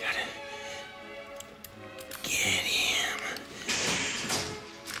 I gotta get him.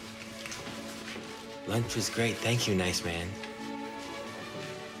 Lunch was great. Thank you, nice man.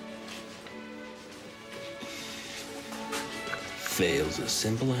 Fails a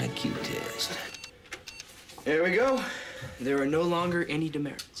simple IQ test. There we go. There are no longer any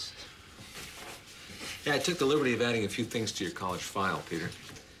demerits. Yeah, I took the liberty of adding a few things to your college file, Peter.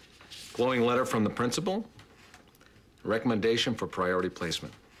 Glowing letter from the principal. Recommendation for priority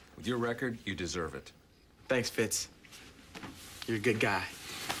placement. With your record, you deserve it. Thanks, Fitz. You're a good guy.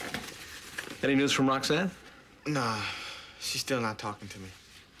 Any news from Roxanne? Nah, she's still not talking to me.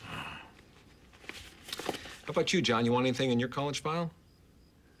 How about you, John? You want anything in your college file?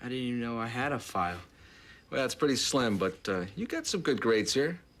 I didn't even know I had a file. Well, it's pretty slim, but you got some good grades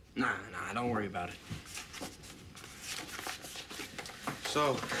here. Nah, don't worry about it.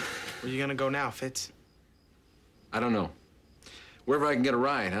 So, where you gonna go now, Fitz? I don't know. Wherever I can get a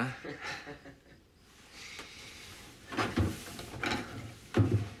ride, huh?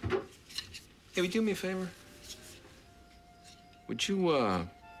 Hey, would you do me a favor? Would you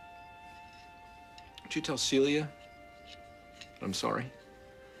tell Celia that I'm sorry?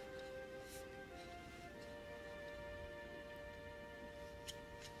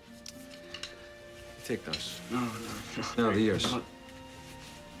 Take those. No. No, they're yours.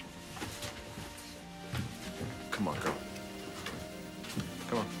 Come on, girl.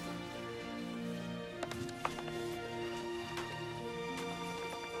 Come on.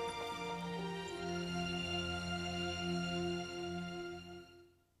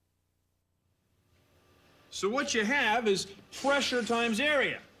 So what you have is pressure times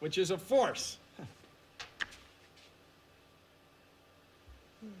area, which is a force.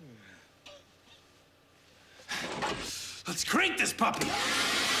 Let's crank this puppy.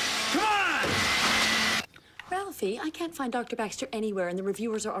 Come on! Ralphie, I can't find Dr. Baxter anywhere, and the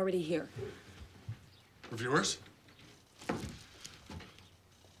reviewers are already here. Reviewers?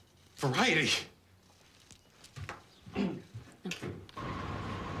 Variety.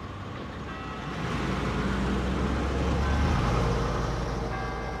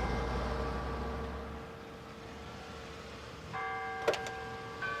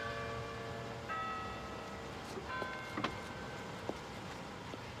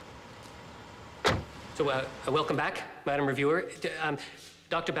 So, welcome back, Madam Reviewer.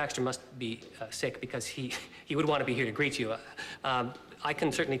 Dr. Baxter must be sick because he would want to be here to greet you. I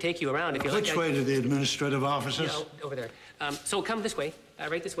can certainly take you around if you like. Which way to the administrative offices? Yeah, over there. So come this way,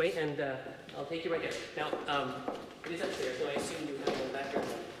 right this way, and I'll take you right there. Now, it is upstairs, so I assume you have one back there.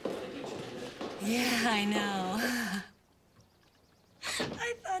 Yeah, I know.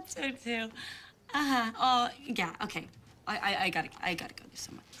 I thought so too. Oh, yeah. Okay. I gotta go do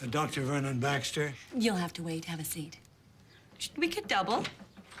somewhere. Dr. Vernon Baxter? You'll have to wait. Have a seat. We could double.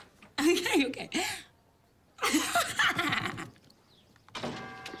 Okay.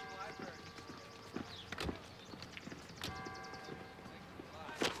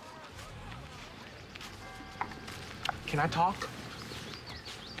 Can I talk?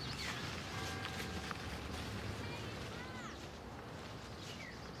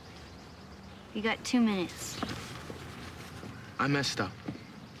 You got 2 minutes. I messed up.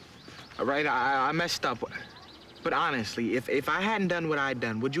 All right, I messed up. But honestly, if I hadn't done what I'd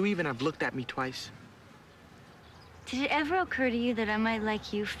done, would you even have looked at me twice? Did it ever occur to you that I might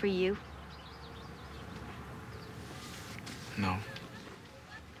like you for you? No.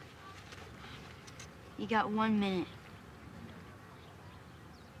 You got 1 minute.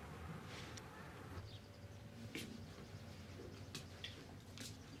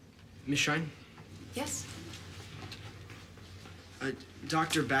 Miss Shine? Yes?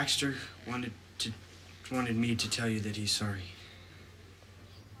 Dr. Baxter wanted me to tell you that he's sorry.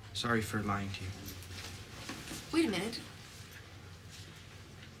 Sorry for lying to you. Wait a minute.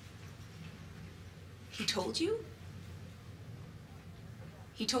 He told you?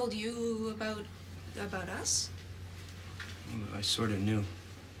 He told you about us? Well, I sort of knew.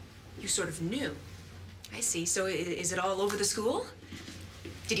 You sort of knew. I see. So is it all over the school?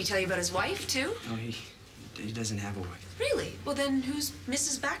 Did he tell you about his wife, too? No, he doesn't have a wife. Really? Well, then who's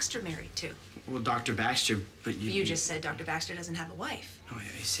Mrs. Baxter married to? Well, Dr. Baxter, but You just said Dr. Baxter doesn't have a wife. No, I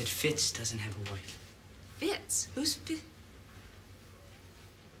said Fitz doesn't have a wife. Fitz? Who's Fitz?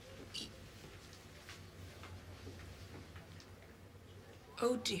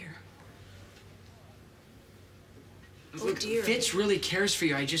 Oh, dear. Oh, dear. Fitz really cares for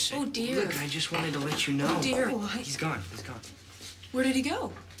you. Oh, dear. Look, I just wanted to let you know. Oh, dear. He's gone. He's gone. Where did he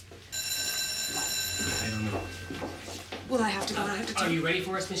go? I don't know. Well, I have to go. I have to tell Are you ready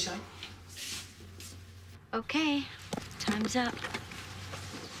for us, Miss Shine? Okay, time's up.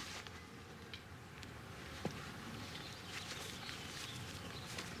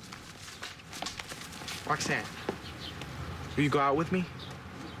 Roxanne, will you go out with me?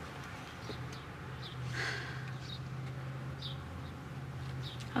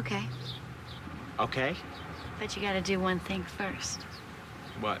 Okay, Okay. but you gotta do one thing first.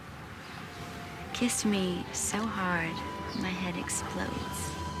 What? Kiss me so hard, my head explodes.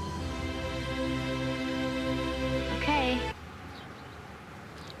 Okay.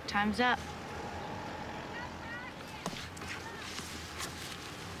 Time's up.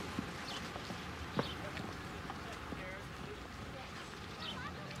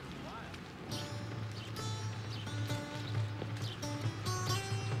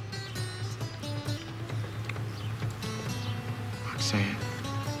 Roxanne.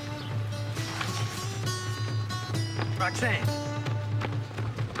 Roxanne.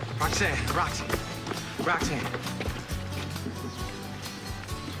 Roxanne. Roxanne. Roxanne.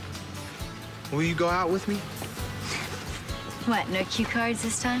 Will you go out with me? What, no cue cards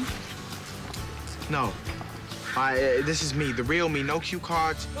this time? No. This is me, the real me, no cue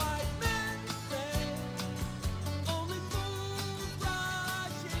cards.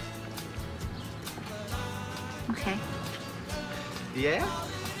 Okay. Yeah?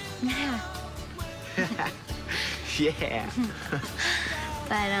 Yeah. Yeah.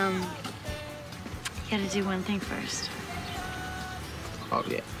 But, you gotta do one thing first. Oh,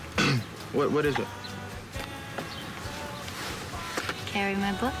 yeah. What is it? Carry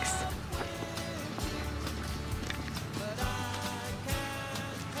my books.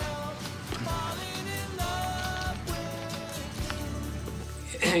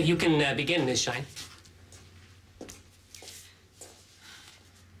 You can begin, Miss Shine.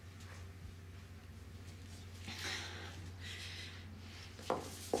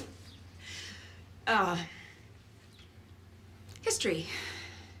 History.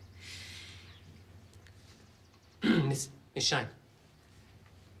 Miss Shine.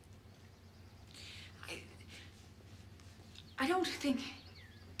 I don't think...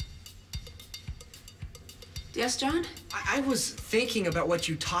 Yes, John? I was thinking about what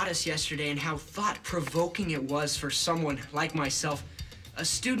you taught us yesterday and how thought-provoking it was for someone like myself, a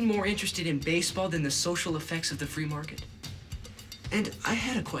student more interested in baseball than the social effects of the free market. And I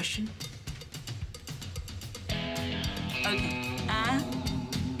had a question.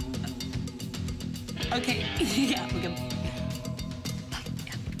 Okay, yeah, we can...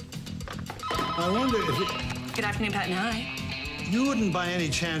 I wonder if Good afternoon, Patton High. you wouldn't by any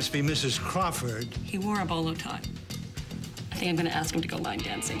chance be Mrs. Crawford. He wore a bolo tie. I think I'm gonna ask him to go line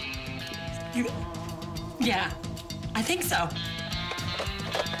dancing. Yeah, I think so.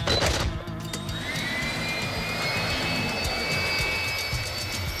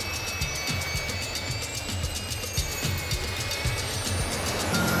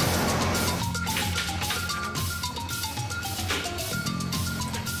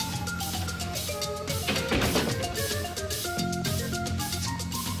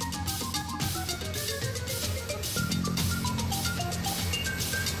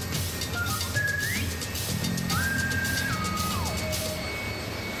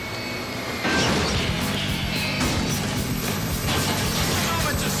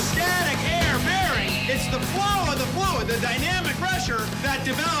 The dynamic pressure that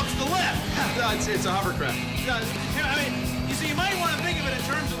develops the lift. It's a hovercraft. I mean, you see, you might want to think of it in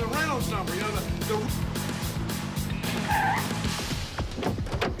terms of the Reynolds number. You know,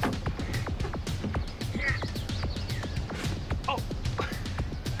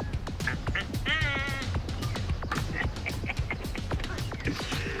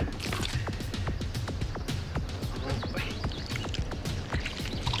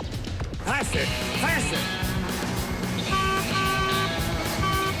 Faster! Faster!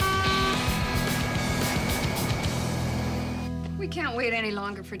 We can't wait any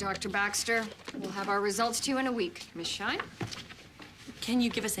longer for Dr. Baxter. We'll have our results to you in a week. Miss Shine? Can you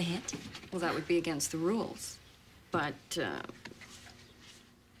give us a hint? Well, that would be against the rules. But,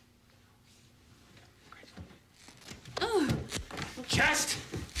 Oh. Just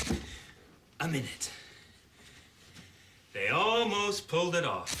a minute. They almost pulled it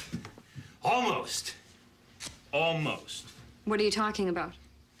off. Almost. Almost. what are you talking about?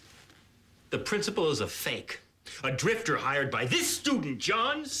 The principal is a fake. A drifter hired by this student,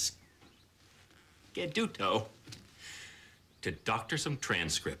 John Scaduto, to doctor some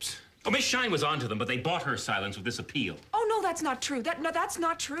transcripts. Oh, Miss Shine was onto them, but they bought her silence with this appeal. Oh, no, that's not true. That's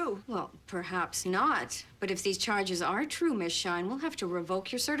not true. Well, perhaps not. But if these charges are true, Miss Shine, we'll have to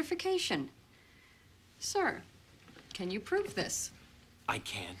revoke your certification. Sir, can you prove this? I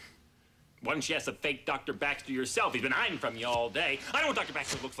can. Why don't you ask the fake Dr. Baxter yourself? He's been hiding from you all day. I know what Dr.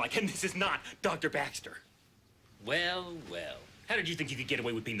 Baxter looks like, and this is not Dr. Baxter. Well, well. How did you think you could get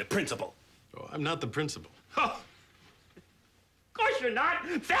away with being the principal? Oh, I'm not the principal. Oh. Of course you're not.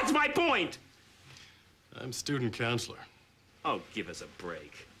 That's my point. I'm student counselor. Oh, give us a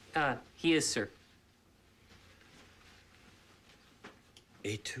break. He is, sir.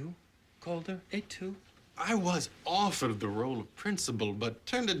 A2, Calder? A2? I was offered the role of principal, but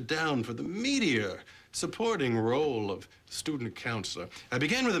turned it down for the meteor supporting role of student counselor. I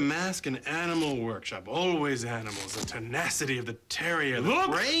began with a mask and animal workshop. Always animals, the tenacity of the terrier, the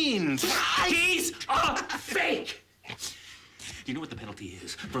brains. He's a fake! You know what the penalty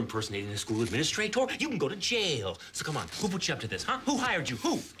is for impersonating a school administrator? You can go to jail. So come on, who put you up to this, huh? Who hired you?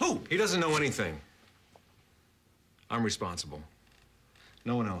 Who? He doesn't know anything. I'm responsible.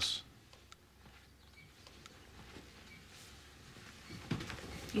 No one else.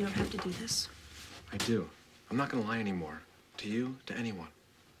 You don't have to do this. I do. I'm not gonna lie anymore. To you, to anyone.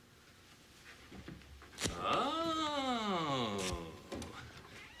 Oh.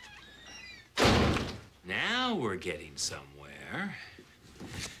 Now we're getting somewhere.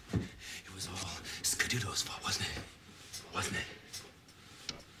 It was all Scaduto's fault, wasn't it? Wasn't it?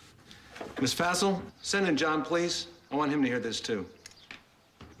 Miss Fassel, send in John, please. I want him to hear this, too.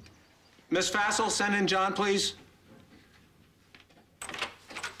 Miss Fassel, send in John, please.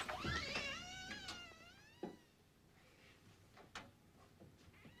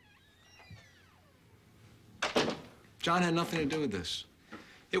 John had nothing to do with this.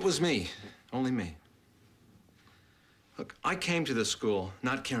 It was me, only me. Look, I came to this school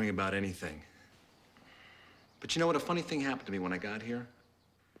not caring about anything. But you know what? A funny thing happened to me when I got here.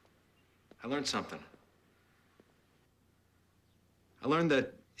 I learned something. I learned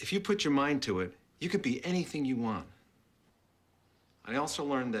that if you put your mind to it, you could be anything you want. I also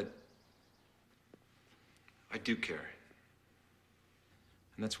learned that I do care.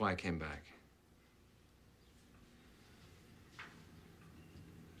 And that's why I came back.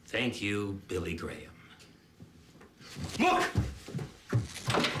 Thank you, Billy Graham. Look!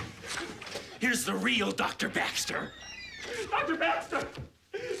 Here's the real Dr. Baxter. Dr. Baxter!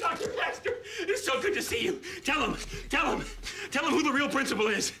 Dr. Baxter! It's so good to see you. Tell him who the real principal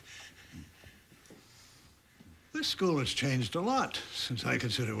is. This school has changed a lot since I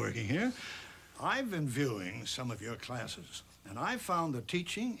considered working here. I've been viewing some of your classes, and I've found the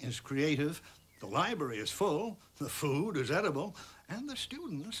teaching is creative, the library is full, the food is edible, and the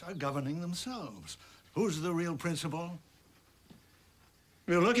students are governing themselves. Who's the real principal?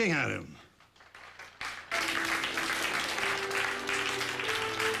 You're looking at him.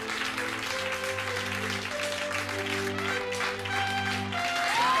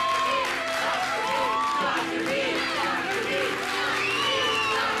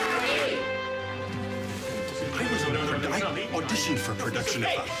 I auditioned for a production of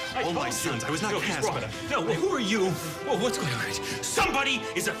All My Sons. I was not cast, but... No, well, who are you? Well, what's going on? Somebody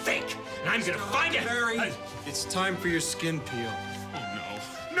is a fake, and I'm gonna find it. Barry, it's time for your skin peel. Oh,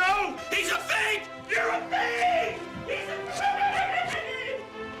 no. No! He's a fake! You're a fake! He's a fake!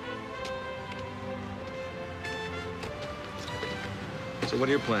 So what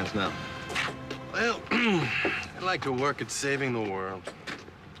are your plans now? Well, I'd like to work at saving the world.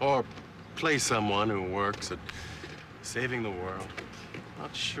 Or play someone who works at saving the world.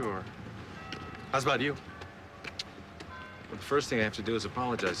 Not sure. How's about you? Well, the first thing I have to do is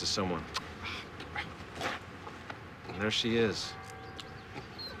apologize to someone. And there she is.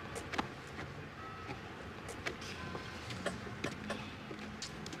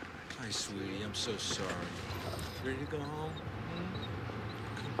 Hi, sweetie. I'm so sorry. Ready to go home?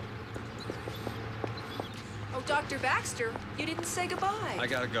 Oh, Dr. Baxter, you didn't say goodbye. I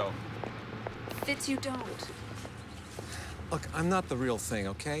gotta go. Fitz, you don't. Look, I'm not the real thing,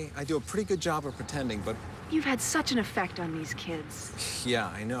 okay? I do a pretty good job of pretending, but You've had such an effect on these kids. yeah,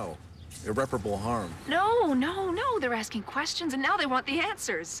 I know. Irreparable harm. No, no, no. They're asking questions, and now they want the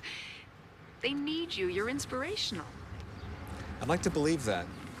answers. They need you. You're inspirational. I'd like to believe that,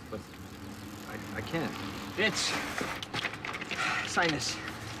 but I can't. Fitz, sign this.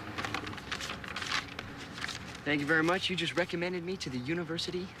 Thank you very much. You just recommended me to the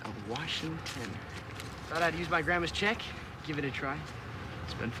University of Washington. Thought I'd use my grandma's check, give it a try.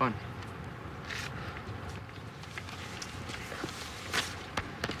 It's been fun.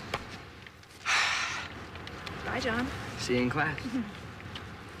 Bye, John. See you in class.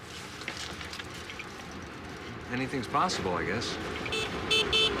 Anything's possible, I guess.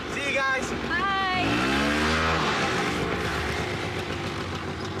 See you guys. Bye.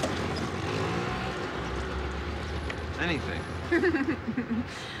 Anything.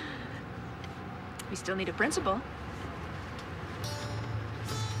 We still need a principal.